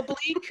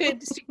probably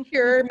could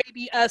secure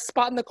maybe a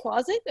spot in the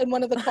closet, in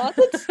one of the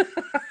closets.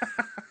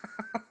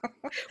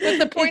 With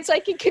the points I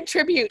can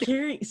contribute.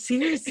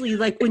 Seriously,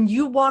 like when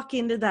you walk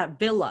into that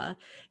villa,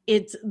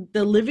 it's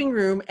the living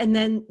room, and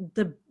then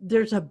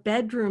there's a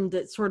bedroom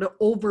that sort of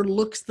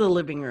overlooks the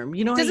living room.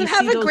 Does it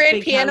have a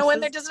grand piano in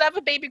there? Does it have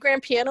a baby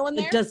grand piano in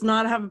there? It does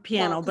not have a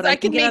piano, but I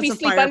can maybe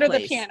sleep under the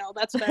piano.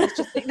 That's what I was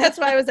just thinking. That's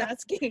why I was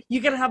asking. You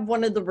can have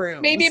one of the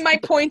rooms. Maybe my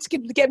points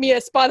could get me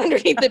a spot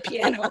underneath the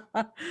piano.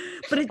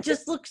 But it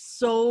just looks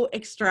so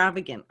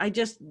extravagant.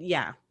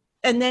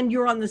 And then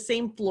you're on the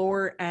same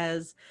floor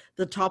as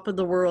the Top of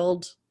the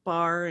World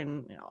bar,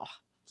 and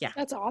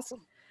that's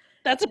awesome.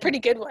 That's a pretty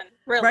good one,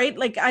 really. Right?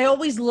 Like I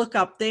always look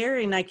up there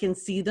and I can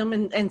see them,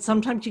 and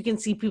sometimes you can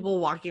see people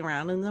walking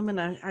around in them, and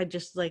I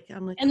just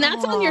I'm like, and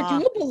that's on your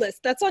doable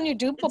list. That's on your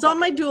doable. It's on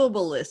my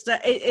doable list.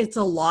 It's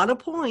a lot of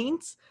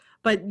points,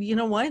 but you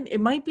know what?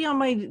 It might be on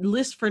my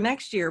list for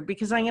next year,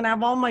 because I'm gonna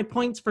have all my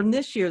points from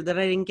this year that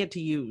I didn't get to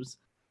use.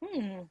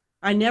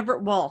 I never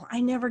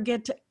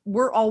get to.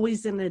 We're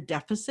always in a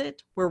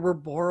deficit where we're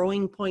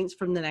borrowing points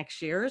from the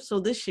next year. So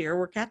this year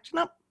we're catching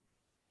up.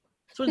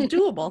 So it's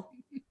doable.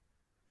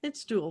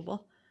 It's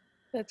doable.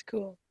 That's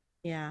cool.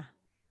 Yeah.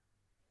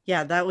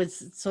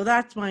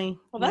 That's my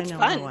that's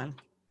number fun. One.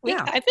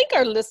 I think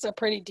our lists are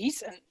pretty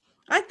decent.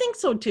 I think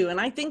so too. And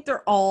I think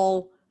they're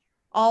all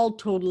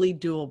totally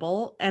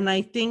doable. And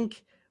I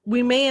think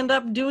we may end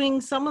up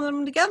doing some of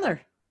them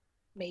together.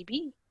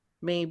 Maybe.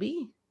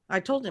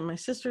 I told him my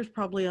sister's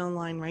probably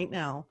online right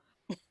now.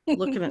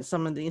 looking at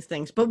some of these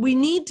things. But we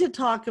need to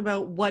talk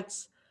about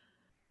what's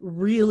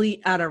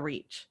really out of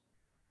reach.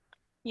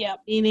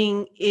 Yep.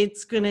 Meaning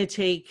it's going to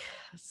take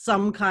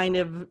some kind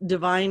of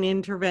divine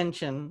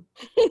intervention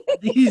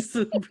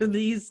for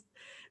these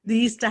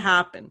to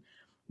happen.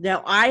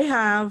 Now I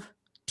have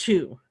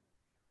two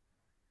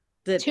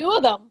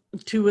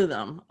of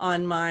them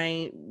on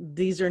my,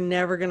 these are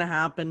never going to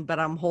happen, but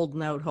I'm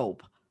holding out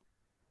hope.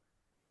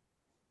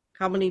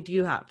 How many do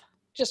you have?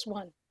 Just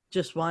one.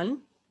 Just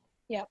one?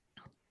 Yep.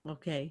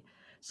 Okay.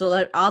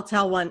 So I'll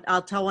tell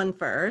one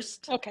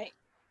first.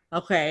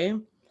 Okay.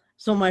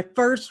 So my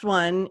first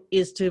one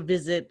is to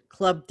visit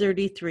Club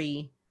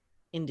 33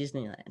 in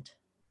Disneyland.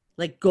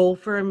 Like, go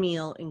for a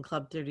meal in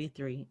Club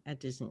 33 at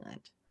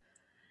Disneyland.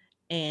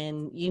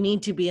 And you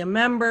need to be a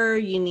member.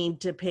 You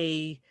need to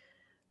pay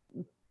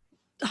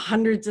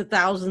hundreds of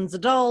thousands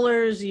of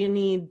dollars. You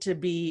need to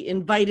be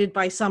invited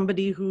by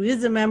somebody who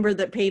is a member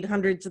that paid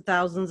hundreds of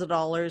thousands of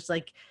dollars.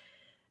 Like,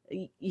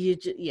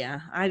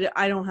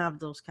 I don't have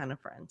those kind of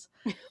friends.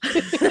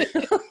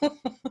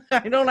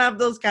 I don't have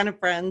those kind of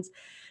friends.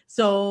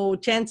 So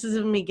chances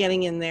of me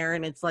getting in there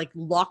and it's like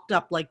locked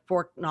up like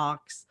Fort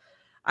Knox.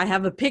 I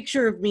have a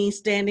picture of me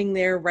standing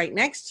there right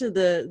next to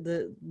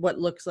the what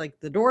looks like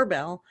the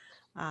doorbell.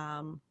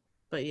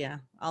 But yeah,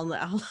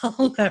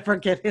 I'll never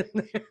get in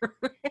there.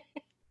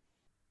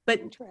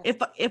 But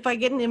if I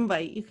get an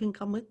invite, you can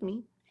come with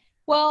me.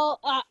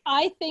 Well,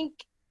 I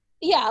think,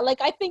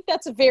 I think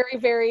that's a very,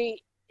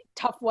 very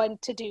tough one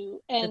to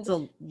do. And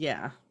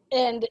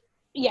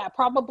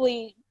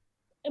probably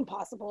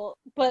impossible.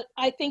 But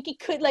I think it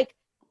could,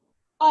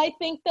 I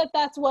think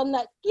that's one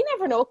that you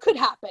never know, could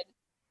happen.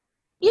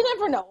 You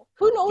never know.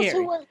 Who knows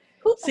who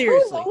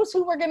knows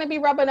who we're going to be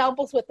rubbing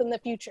elbows with in the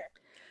future.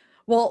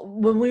 Well,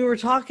 when we were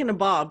talking to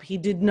Bob, he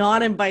did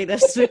not invite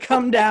us to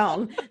come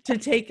down to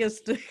take us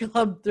to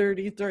Club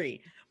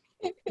 33.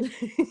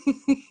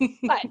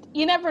 But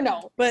you never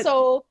know.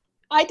 So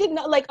I did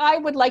not, I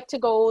would like to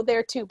go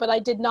there too, but I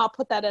did not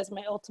put that as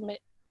my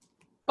ultimate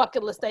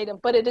bucket list item.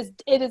 But it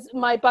is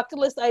my bucket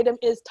list item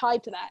is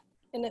tied to that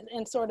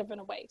in sort of in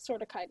a way,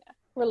 sort of kind of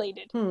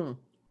related.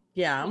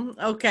 Yeah.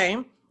 Okay.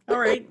 All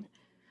right.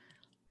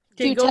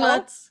 Okay, go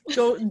nuts.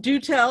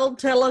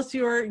 Tell us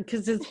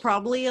because it's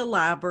probably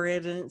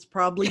elaborate and it's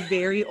probably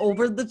very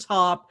over the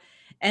top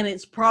and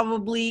it's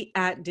probably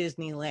at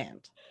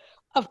Disneyland.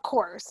 Of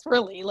course,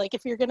 really.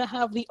 If you're going to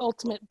have the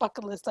ultimate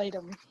bucket list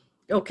item.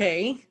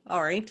 Okay.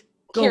 All right.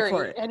 Go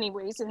for it.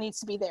 Anyways, it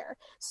needs to be there.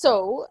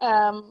 So,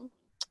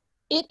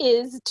 it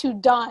is to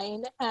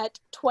dine at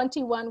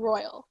 21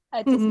 Royal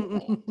at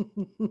Disneyland.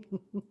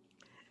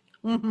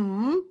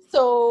 Mm-hmm.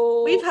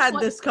 So we've had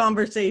this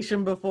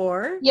conversation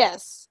before.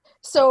 Yes.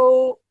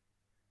 So,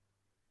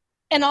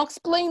 and I'll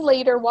explain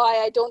later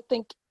why I don't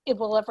think it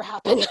will ever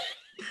happen.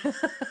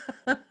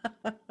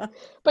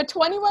 But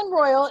 21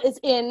 Royal is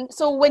in.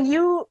 So when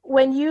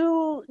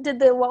you did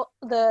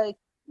the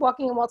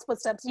Walking in Walt's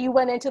Footsteps, you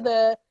went into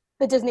the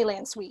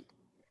Disneyland suite.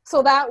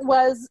 So that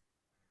was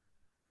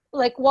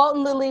Walt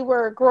and Lily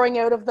were growing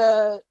out of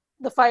the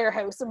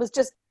firehouse. It was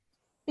just,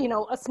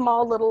 a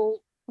small little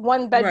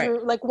one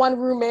bedroom, right. One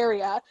room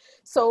area.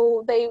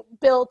 So they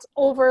built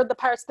over the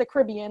Pirates of the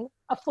Caribbean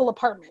a full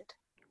apartment.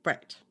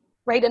 Right.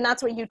 And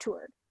that's what you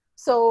toured.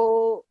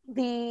 So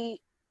they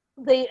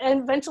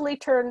eventually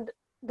turned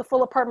the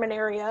full apartment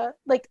area.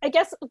 I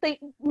guess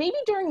maybe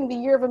during the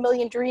Year of a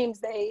Million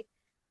Dreams, they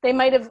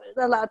might have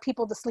allowed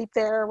people to sleep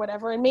there or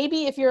whatever. And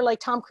maybe if you're like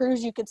Tom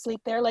Cruise, you could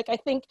sleep there. I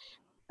think,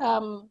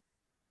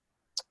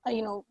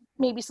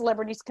 maybe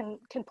celebrities can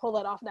pull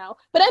that off now.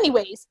 But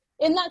anyways,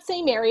 in that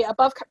same area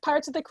above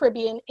Pirates of the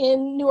Caribbean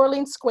in New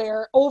Orleans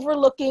Square,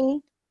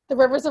 overlooking the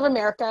rivers of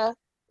America,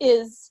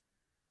 is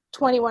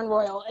 21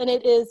 Royal. And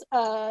it is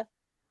a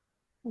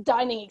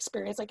dining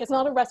experience. It's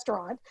not a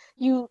restaurant.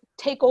 You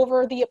take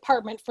over the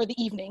apartment for the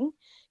evening.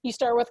 You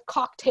start with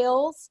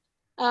cocktails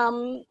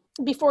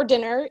before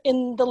dinner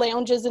in the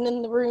lounges and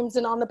in the rooms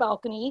and on the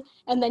balcony.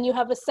 And then you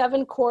have a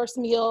 7-course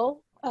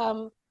meal,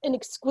 an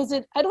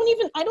exquisite, I don't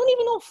even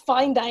know if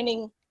fine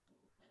dining,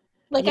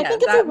 I think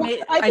it's a word,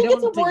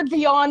 it's a word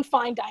beyond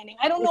fine dining.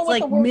 I don't know what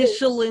the word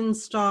Michelin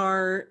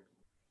star,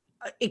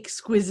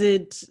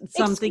 exquisite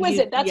something.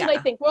 Exquisite, that's what I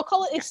think. We'll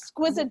call it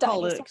exquisite dining.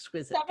 Call it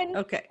exquisite.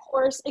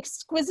 7-course,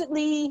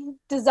 exquisitely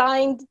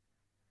designed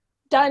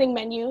dining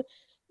menu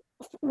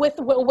with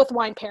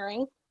wine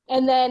pairing.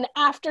 And then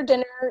after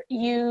dinner,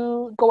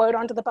 you go out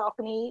onto the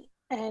balcony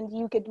and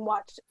you can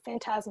watch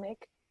Fantasmic.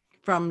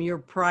 From your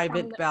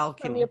private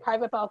balcony. From your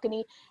private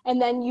balcony. And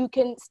then you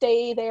can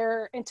stay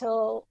there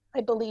until,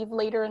 I believe,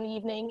 later in the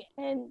evening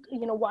and,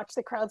 watch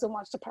the crowds and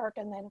watch the park.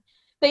 And then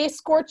they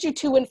escort you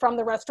to and from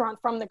the restaurant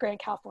from the Grand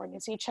Californian.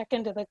 So you check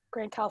into the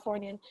Grand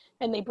Californian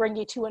and they bring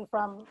you to and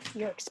from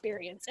your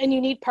experience. And you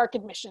need park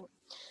admission.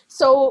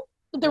 So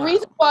the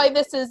reason why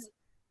this is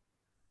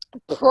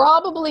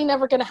probably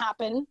never going to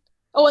happen.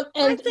 Oh,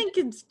 and I think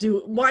it's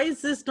why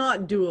is this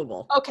not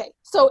doable? Okay.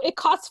 So it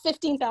costs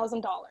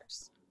 $15,000.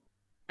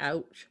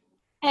 Ouch.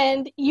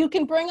 And you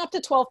can bring up to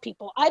 12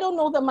 people. I don't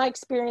know that my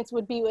experience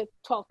would be with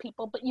 12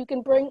 people, but you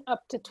can bring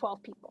up to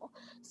 12 people.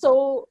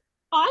 So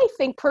I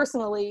think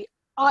personally,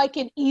 I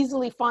could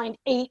easily find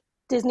 8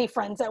 Disney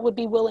friends that would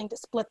be willing to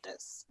split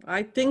this.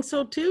 I think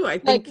so too. I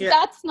Like, think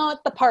that's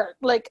not the part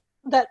like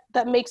that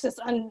makes this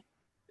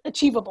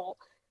unachievable.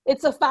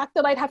 It's a fact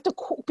that I'd have to,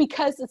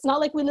 because it's not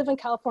like we live in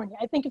California.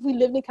 I think if we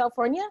lived in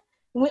California,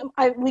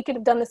 we could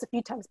have done this a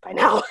few times by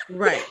now.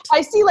 right.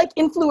 I see like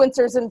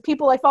influencers and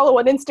people I follow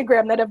on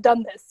Instagram that have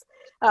done this.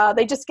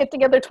 They just get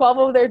together 12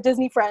 of their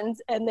Disney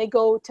friends and they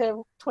go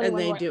to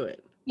 21. And they do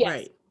it. Yes.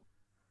 Right.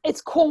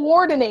 It's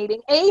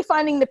coordinating,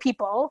 finding the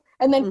people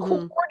and then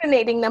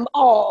coordinating them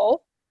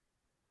all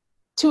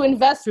to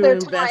invest their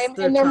time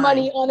and their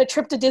money on a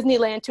trip to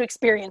Disneyland to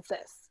experience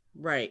this.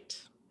 Right.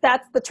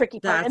 That's the tricky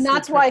part. And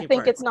that's why I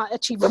think it's not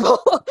achievable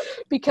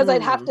because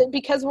I'd have to,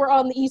 because we're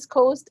on the East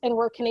Coast and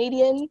we're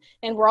Canadian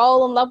and we're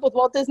all in love with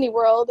Walt Disney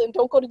World and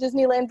don't go to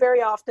Disneyland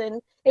very often.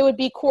 It would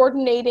be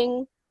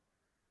coordinating.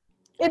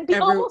 It'd be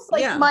almost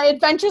like my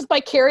Adventures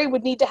by Carrie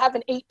would need to have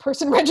an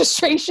 8-person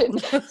registration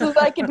so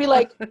that I could be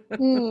like,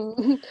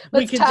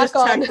 we could just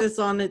tack this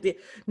on at the.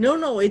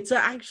 No, it's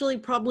actually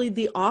probably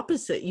the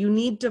opposite. You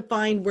need to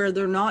find where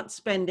they're not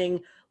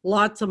spending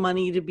lots of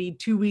money to be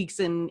 2 weeks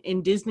in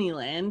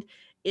Disneyland.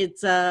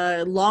 It's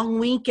a long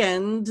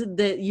weekend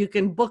that you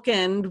can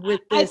bookend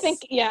with this. I think,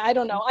 I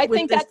don't know. I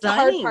think that's the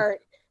hard part.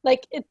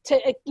 Like,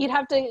 you'd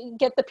have to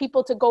get the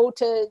people to go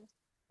to,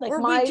 like,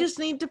 we just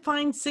need to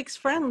find 6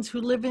 friends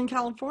who live in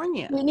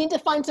California. We need to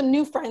find some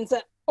new friends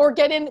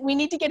we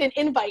need to get an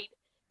invite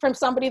from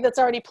somebody that's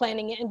already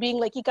planning it and being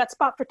like, you got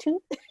spot for 2?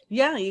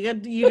 Yeah,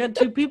 you got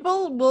 2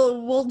 people.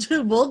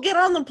 We'll get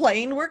on the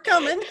plane. We're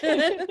coming.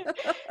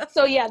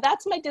 So yeah,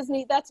 that's my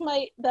Disney. That's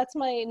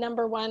my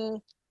number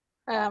one.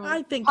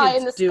 I think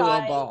it's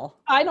doable.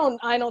 I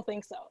don't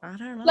think so. I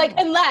don't know. Like,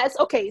 unless,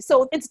 okay,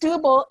 so it's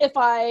doable if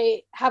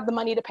I have the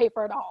money to pay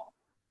for it all.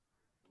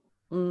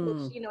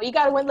 Which, you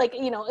got to win, like,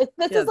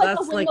 this is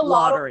like the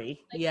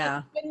lottery. Like,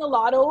 yeah. Win the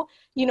lotto,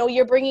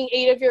 you're bringing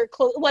 8 of your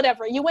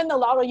whatever. You win the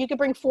lotto, you could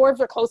bring 4 of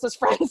your closest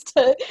friends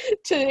to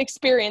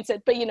experience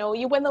it. But,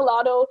 you win the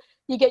lotto,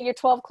 you get your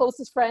 12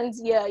 closest friends.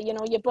 Yeah,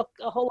 you book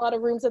a whole lot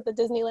of rooms at the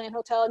Disneyland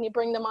Hotel and you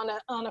bring them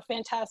on a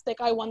fantastic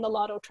I won the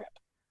lotto trip.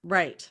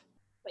 Right.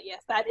 But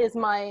yes, that is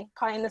my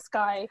pie in the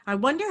sky. I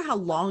wonder how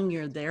long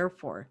you're there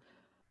for.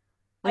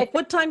 Like,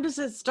 what time does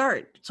it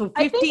start? So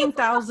 $15,000.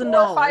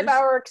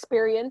 5-hour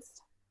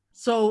experience.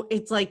 So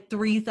it's like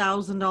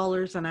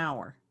 $3,000 an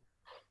hour.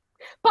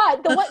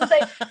 But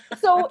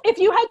so if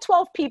you had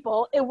 12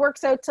 people, it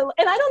works out to,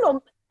 and I don't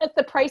know if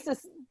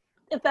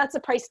that's a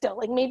price still.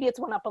 Like, maybe it's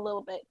went up a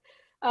little bit.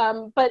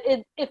 But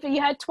if you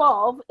had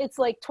 12, it's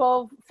like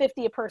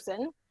 $12.50 a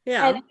person.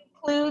 Yeah. And it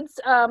includes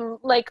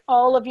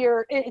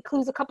it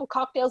includes a couple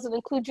cocktails, it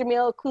includes your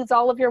meal, it includes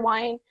all of your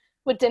wine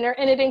with dinner,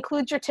 and it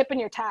includes your tip and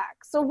your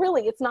tax. So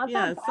really, it's not that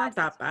bad. It's not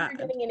that bad.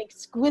 You're getting an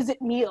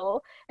exquisite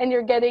meal, and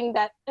you're getting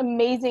that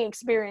amazing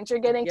experience. You're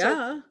getting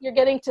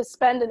to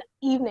spend an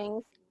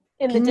evening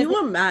in the Disney. Can you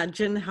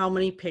imagine how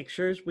many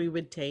pictures we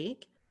would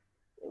take?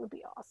 It would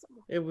be awesome.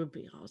 It would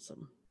be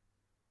awesome.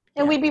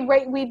 And we'd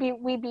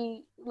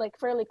be like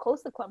fairly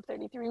close to Club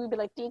 33. We'd be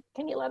like,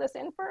 can you let us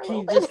in for a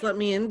little bit? Can you just let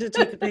me in to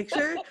take a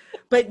picture?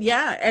 But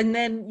yeah, and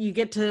then you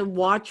get to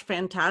watch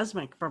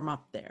Fantasmic from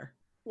up there.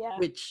 Yeah.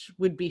 Which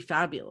would be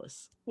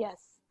fabulous.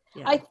 Yes.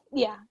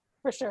 Yeah.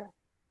 For sure.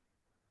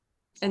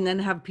 And then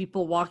have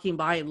people walking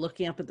by and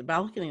looking up at the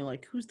balcony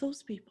like, who's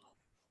those people?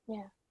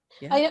 Yeah.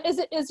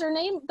 Is her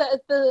name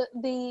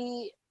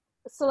the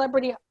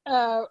celebrity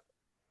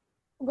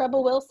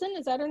Rebel Wilson?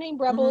 Is that her name?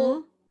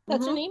 Rebel?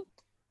 That's her name?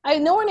 I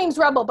know her name's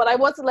Rebel, but I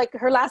wasn't, like,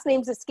 her last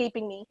name's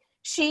escaping me.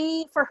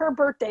 She, for her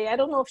birthday, I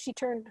don't know if she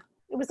turned,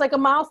 it was like a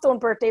milestone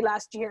birthday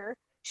last year.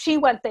 She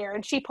went there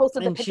and she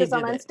posted the pictures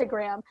on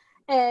Instagram.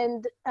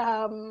 And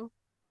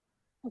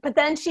but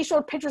then she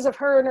showed pictures of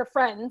her and her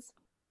friends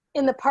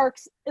in the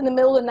parks in the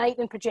middle of the night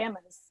in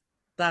pajamas.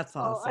 That's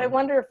awesome. I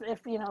wonder if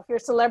you're a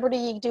celebrity,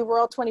 you do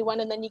Royal 21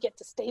 and then you get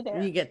to stay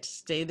there. You get to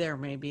stay there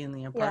maybe in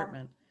the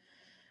apartment.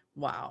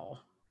 Yeah. Wow.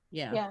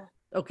 Yeah. Yeah.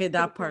 Okay,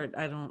 that part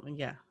I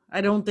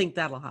don't think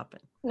that'll happen.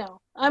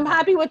 No. I'm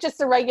happy with just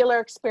the regular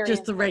experience.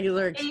 Just the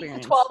regular experience.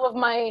 8 to 12 of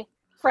my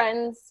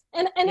friends.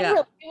 And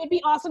it would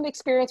be awesome to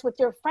experience with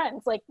your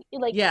friends. Like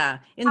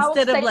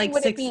instead of like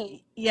 6.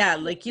 Yeah,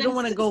 like you don't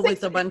want to go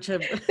with a bunch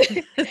of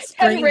 10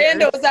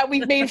 randos that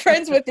we've made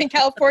friends with in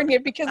California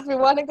because we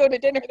want to go to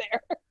dinner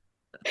there.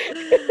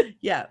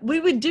 Yeah, we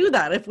would do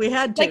that if we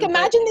had to. Like,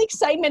 imagine the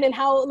excitement and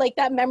how, like,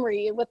 that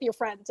memory with your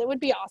friends. It would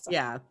be awesome.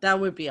 Yeah, that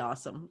would be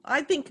awesome.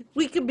 I think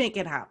we could make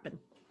it happen.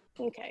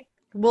 Okay.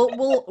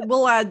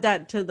 We'll add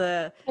that to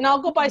the. And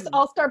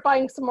I'll start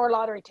buying some more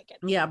lottery tickets.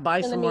 Yeah, buy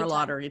some more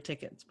lottery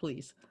tickets,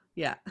 please.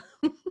 Yeah.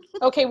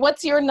 Okay,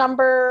 what's your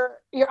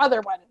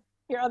other one?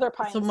 Your other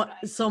pie in the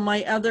sky. So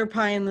my other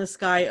pie in the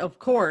sky, of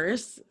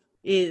course,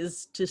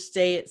 is to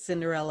stay at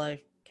Cinderella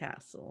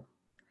Castle.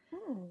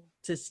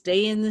 to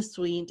stay in the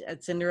suite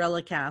at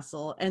Cinderella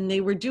Castle. And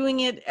they were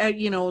doing it,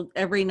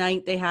 every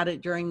night. They had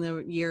it during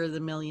the year of the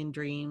Million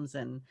Dreams.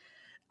 And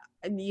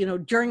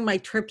during my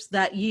trips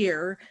that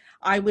year,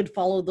 I would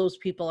follow those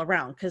people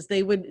around because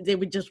they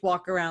would just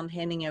walk around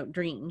handing out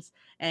dreams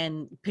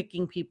and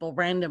picking people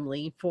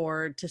randomly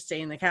to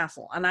stay in the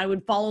castle. And I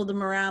would follow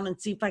them around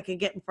and see if I could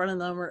get in front of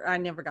them, or I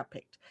never got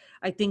picked.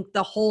 I think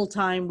the whole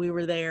time we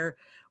were there,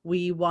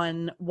 we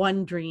won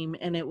one dream,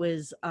 and it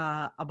was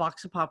a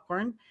box of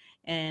popcorn.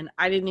 And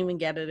I didn't even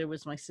get it. It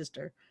was my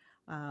sister.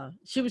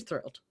 She was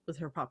thrilled with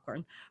her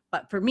popcorn.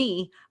 But for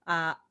me,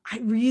 I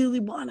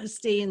really want to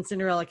stay in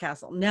Cinderella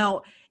Castle.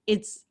 Now,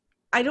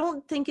 I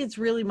don't think it's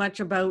really much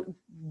about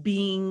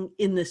being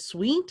in the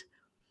suite.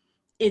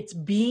 It's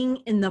being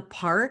in the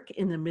park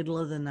in the middle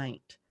of the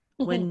night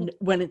when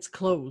it's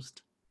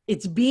closed.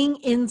 It's being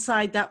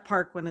inside that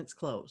park when it's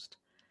closed.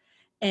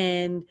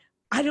 And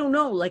I don't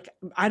know, like,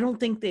 I don't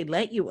think they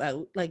let you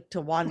out, like, to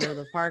wander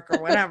the park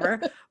or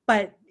whatever.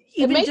 But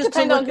it may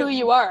depend on who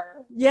you are.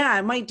 Yeah,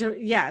 it might do.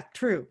 Yeah,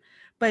 true.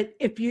 But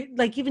if you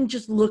like, even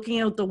just looking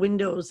out the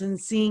windows and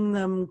seeing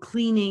them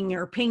cleaning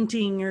or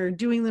painting or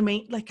doing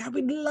like, I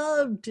would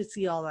love to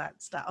see all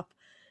that stuff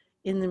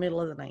in the middle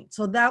of the night.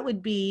 So that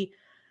would be,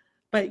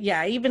 but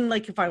yeah, even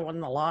like if I won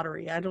the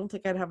lottery, I don't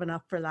think I'd have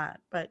enough for that.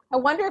 But I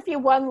wonder if you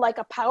won like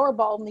a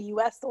Powerball in the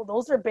US, though.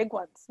 Those are big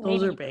ones.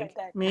 Those are big.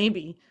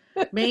 Maybe.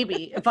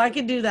 If I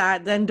could do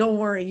that, then don't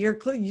worry.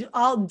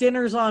 All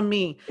dinner's on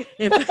me.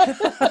 If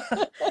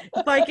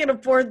if I can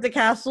afford the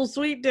castle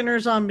suite,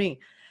 dinner's on me.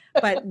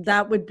 But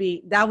that would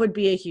be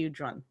a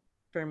huge one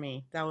for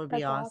me. That would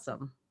be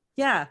awesome.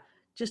 Yeah,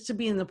 just to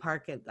be in the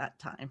park at that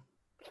time.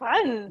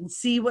 Fun. And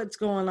see what's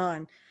going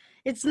on.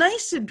 It's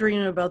nice to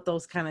dream about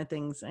those kind of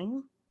things, eh?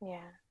 Yeah.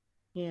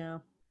 Yeah.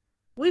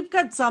 We've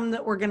got some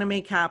that we're going to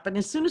make happen.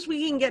 As soon as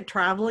we can get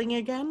traveling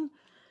again,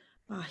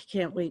 I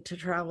can't wait to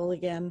travel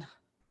again.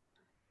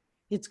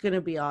 It's going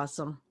to be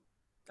awesome.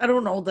 I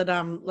don't know that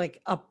I'm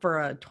like up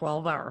for a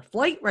 12-hour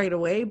flight right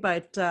away,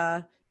 but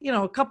a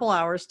couple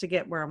hours to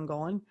get where I'm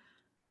going.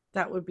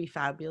 That would be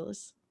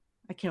fabulous.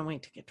 I can't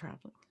wait to get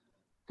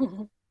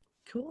traveling.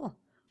 Cool.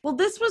 Well,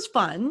 this was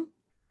fun.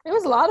 It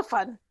was a lot of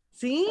fun.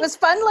 See? It was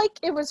fun. Like,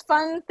 it was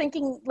fun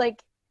thinking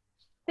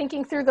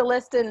through the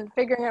list and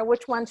figuring out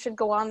which one should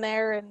go on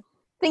there and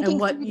thinking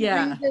through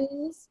the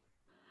reasons.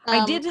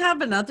 I did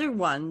have another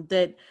one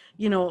that,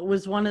 it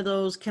was one of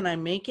those, can I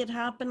make it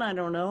happen? I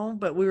don't know.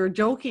 But we were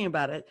joking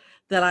about it,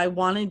 that I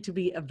wanted to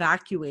be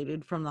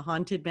evacuated from the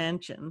Haunted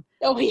Mansion.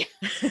 Oh, yeah.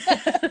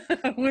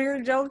 We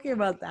were joking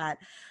about that,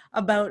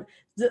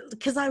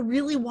 because I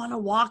really want to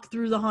walk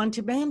through the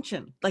Haunted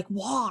Mansion, like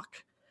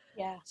walk.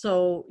 Yeah.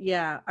 So,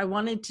 yeah, I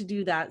wanted to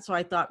do that. So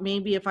I thought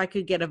maybe if I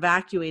could get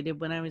evacuated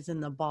when I was in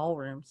the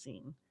ballroom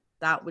scene,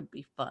 that would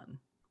be fun.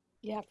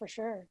 Yeah, for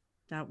sure.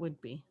 That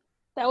would be.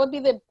 That would be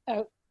the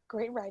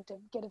great ride to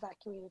get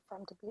evacuated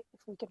from, if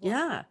we could.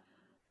 Yeah.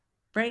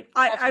 Right.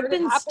 I've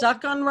been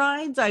stuck on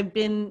rides. I've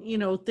been,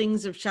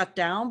 things have shut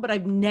down, but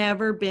I've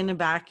never been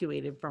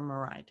evacuated from a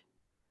ride.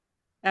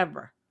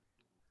 Ever.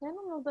 I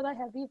don't know that I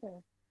have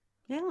either.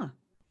 Yeah.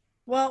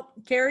 Well,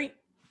 Carrie,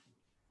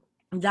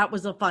 that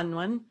was a fun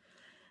one.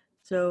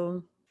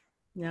 So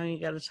now you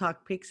got to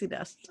talk pixie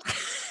dust.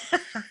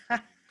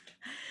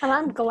 And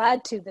I'm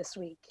glad to this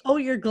week. Oh,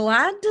 you're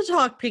glad to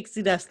talk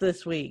pixie dust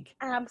this week?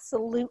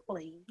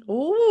 Absolutely.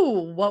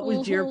 Oh, what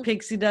was your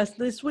pixie dust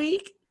this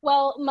week?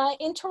 Well,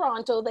 in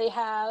Toronto, they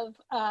have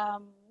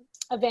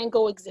a Van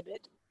Gogh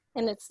exhibit,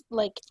 and it's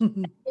like,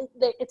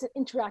 it's an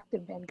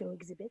interactive Van Gogh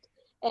exhibit.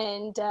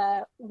 And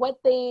what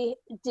they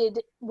did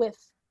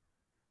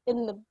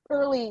in the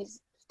early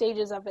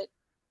stages of it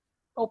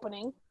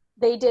opening,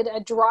 they did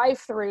a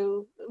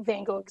drive-through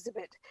Van Gogh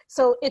exhibit.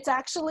 So it's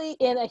actually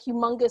in a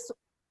humongous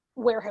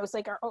warehouse,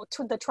 like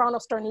the Toronto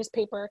Star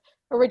newspaper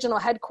original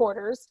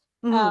headquarters.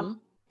 The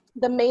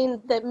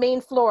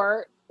main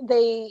floor,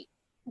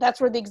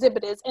 that's where the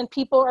exhibit is, and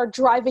people are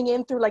driving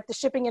in through like the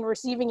shipping and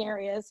receiving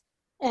areas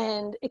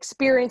and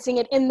experiencing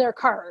it in their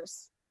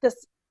cars,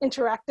 this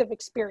interactive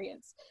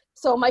experience.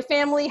 So my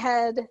family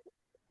had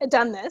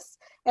done this,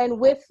 and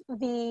with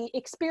the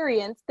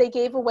experience, they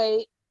gave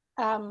away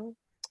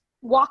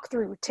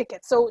walkthrough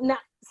tickets.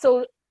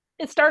 So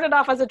it started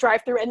off as a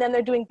drive-through, and then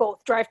they're doing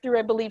both drive-through,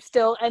 I believe,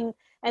 still, and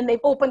they've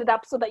opened it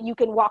up so that you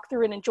can walk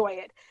through and enjoy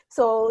it.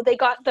 So they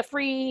got the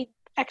free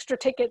extra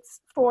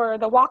tickets for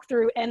the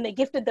walkthrough, and they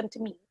gifted them to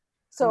me.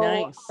 So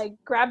nice. I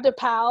grabbed a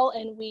pal,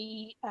 and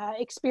we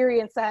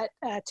experienced that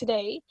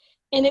today,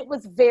 and it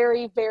was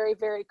very, very,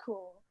 very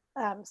cool.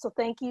 So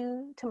thank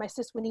you to my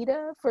sis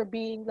Juanita for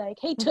being like,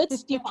 hey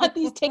Toots, do you want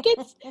these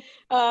tickets?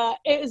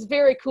 It was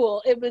very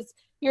cool.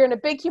 You're in a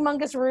big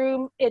humongous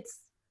room.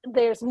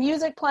 There's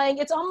music playing.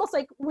 It's almost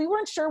like we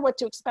weren't sure what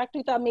to expect.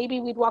 We thought maybe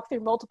we'd walk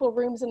through multiple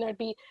rooms and there'd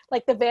be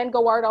like the Van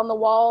Gogh art on the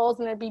walls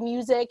and there'd be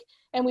music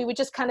and we would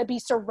just kind of be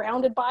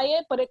surrounded by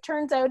it. But it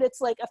turns out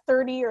it's like a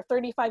 30 or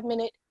 35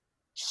 minute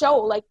show.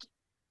 Like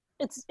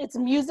it's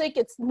music,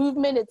 it's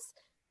movement, it's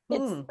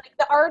It's Hmm. like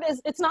the art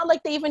is, it's not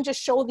like they even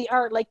just show the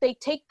art. Like they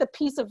take the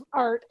piece of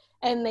art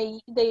and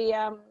they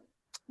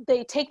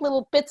take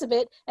little bits of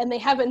it and they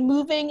have it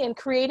moving and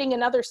creating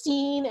another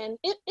scene, and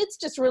it's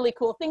just really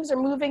cool. Things are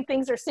moving,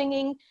 things are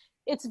singing.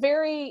 It's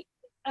very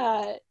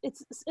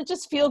it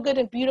just feel good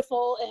and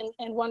beautiful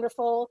and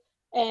wonderful.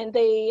 And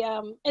they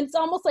and it's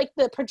almost like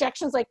the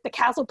projections, like the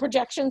castle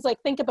projections, like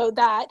think about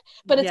that,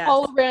 but it's Yes.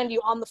 all around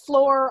you, on the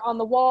floor, on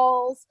the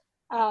walls.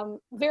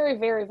 Very,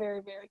 very,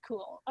 very, very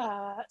cool.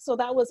 So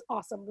that was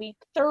awesome. We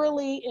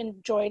thoroughly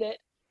enjoyed it.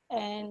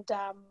 And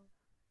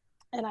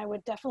I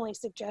would definitely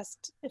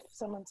suggest, if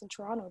someone's in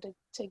Toronto,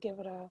 to give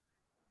it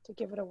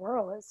a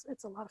whirl.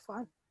 It's a lot of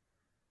fun.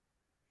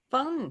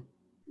 Fun.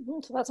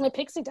 So that's my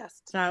pixie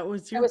dust. That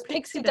was I your was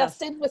pixie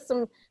dusted with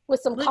some Look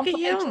at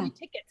complimentary you.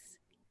 tickets.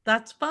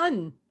 That's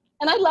fun.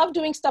 And I love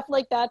doing stuff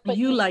like that. But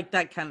You like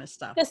that kind of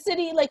stuff. the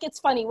city, like, it's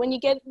funny when you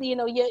get,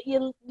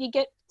 you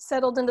get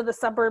settled into the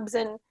suburbs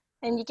and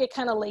you get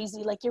kind of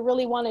lazy. Like, you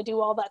really want to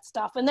do all that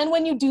stuff. And then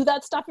when you do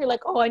that stuff, you're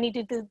like, oh, I need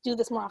to do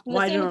this more often. The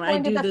Why same don't as I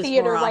going to do the this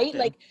theater, more right? often?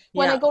 Like,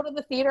 when Yeah. I go to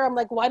the theater, I'm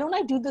like, why don't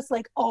I do this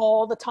like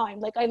all the time?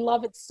 Like, I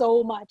love it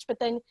so much. But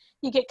then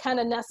you get kind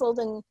of nestled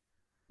in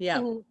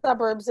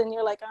suburbs and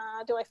you're like,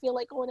 do I feel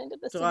like going into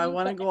the city? Do I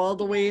want to go all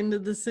the way into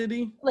the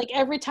city? Like,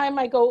 every time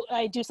I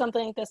do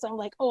something like this, I'm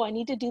like, oh, I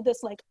need to do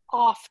this like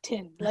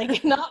often,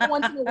 like not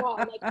once in a while,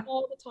 like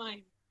all the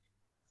time.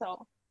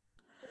 So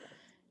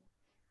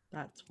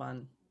That's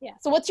fun. yeah.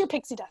 So what's your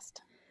pixie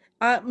dust?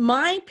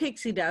 My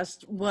pixie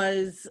dust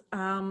was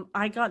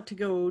I got to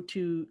go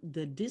to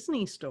the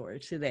Disney store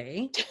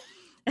today.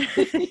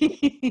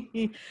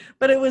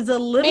 But it was a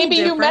little Maybe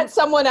different. you met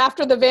someone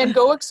after the Van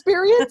Gogh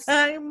experience?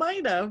 I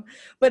might have,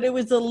 but it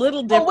was a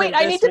little different. Oh, wait,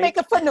 I need to make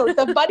a footnote.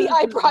 The buddy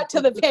I brought to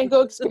the Van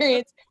Gogh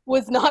experience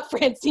was not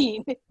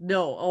Francine.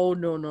 No. Oh,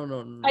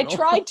 no. I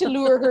tried to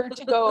lure her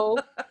to go,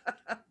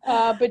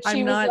 but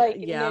she was like,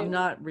 yeah, no. I'm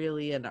not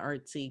really an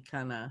artsy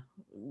kind of,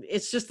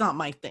 it's just not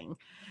my thing.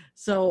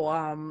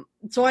 So,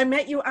 so I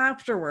met you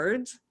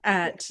afterwards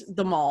at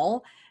the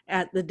mall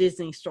at the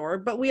Disney store,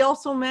 but we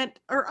also met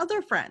our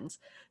other friends.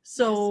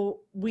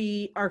 So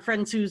our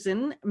friend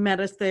Susan met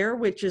us there,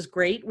 which is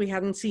great. We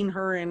hadn't seen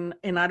her in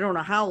I don't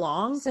know how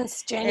long.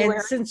 Since January.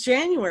 And since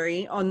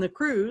January on the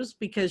cruise,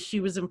 because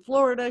she was in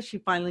Florida. She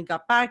finally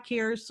got back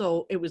here.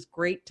 So it was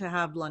great to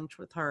have lunch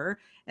with her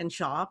and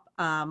shop.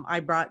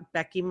 I brought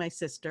Becky, my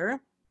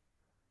sister,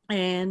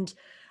 and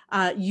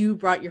you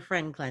brought your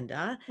friend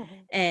Glenda,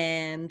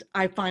 and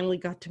I finally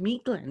got to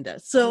meet Glenda.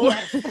 So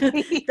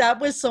that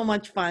was so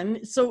much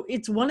fun. So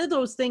it's one of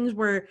those things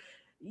where,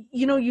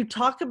 you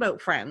talk about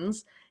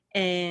friends,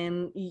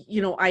 and,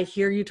 I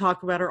hear you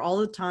talk about her all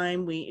the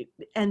time.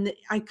 And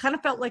I kind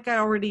of felt like I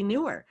already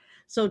knew her.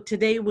 So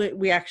today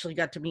we actually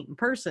got to meet in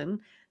person.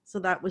 So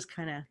that was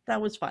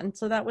fun.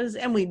 So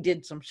and we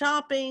did some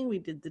shopping. We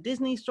did the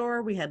Disney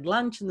store. We had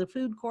lunch in the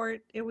food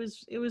court. It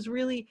was a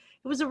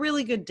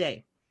really good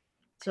day.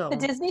 So the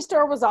Disney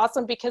store was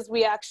awesome because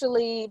we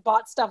actually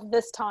bought stuff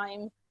this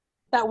time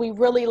that we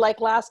really liked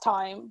last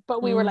time,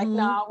 but we were like,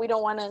 nah, we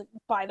don't want to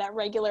buy that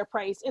regular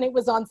price. And it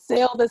was on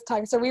sale this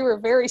time. So we were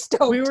very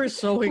stoked. We were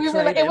so excited. We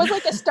were like, it was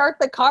like a start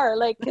the car,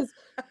 like, because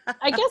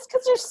I guess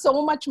because there's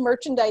so much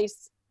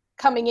merchandise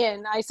coming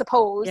in, I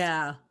suppose.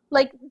 Yeah.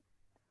 Like,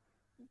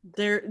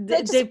 they've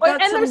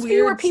got and some there's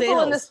fewer weird people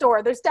sales. in the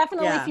store. There's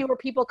definitely fewer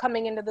people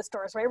coming into the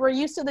stores, right? We're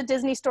used to the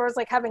Disney stores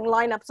like having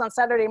lineups on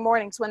Saturday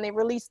mornings when they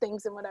release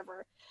things and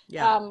whatever.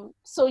 Yeah.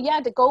 So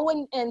yeah, to go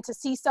and to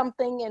see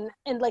something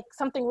and like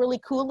something really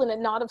cool and it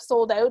not have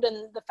sold out,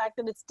 and the fact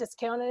that it's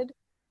discounted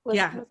was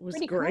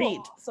pretty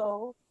great.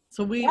 Cool.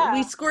 So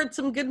we scored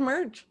some good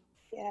merch.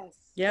 Yes.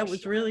 Yeah, it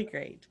was really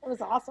great. It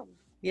was awesome.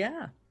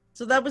 Yeah.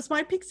 So that was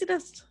my pixie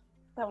dust.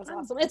 That was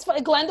awesome. It's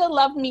fun. Glenda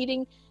loved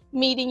meeting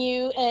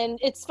you, and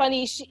it's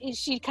funny,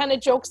 she kind of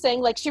jokes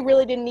saying like she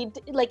really didn't need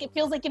to, like, it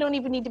feels like you don't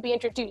even need to be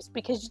introduced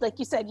because, like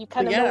you said, you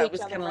kind of know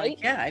each other,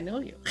 right? Like, I know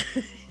you.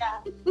 Yeah.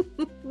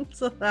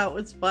 So that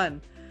was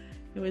fun.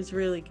 It was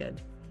really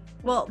good.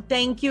 Well,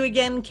 thank you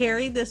again,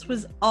 Carrie. This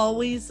was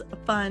always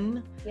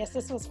fun. Yes,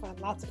 this was fun.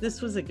 Lots of fun. This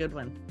was a good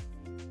one.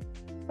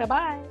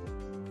 Bye-bye.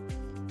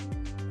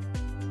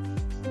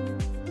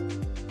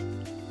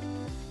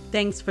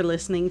 Thanks for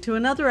listening to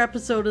another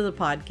episode of the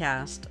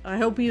podcast. I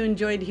hope you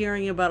enjoyed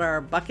hearing about our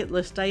bucket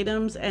list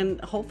items, and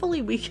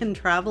hopefully we can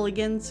travel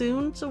again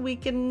soon so we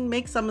can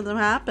make some of them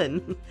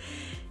happen.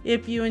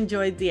 If you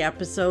enjoyed the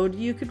episode,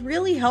 you could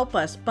really help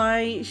us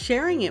by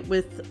sharing it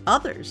with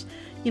others.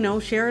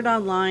 Share it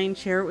online,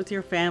 share it with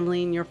your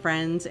family and your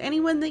friends,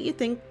 anyone that you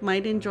think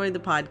might enjoy the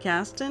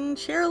podcast, and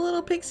share a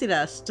little pixie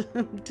dust.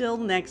 Until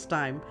next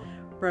time,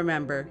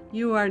 remember,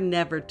 you are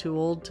never too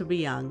old to be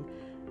young.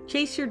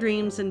 Chase your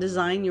dreams and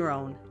design your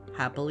own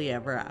happily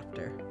ever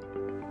after.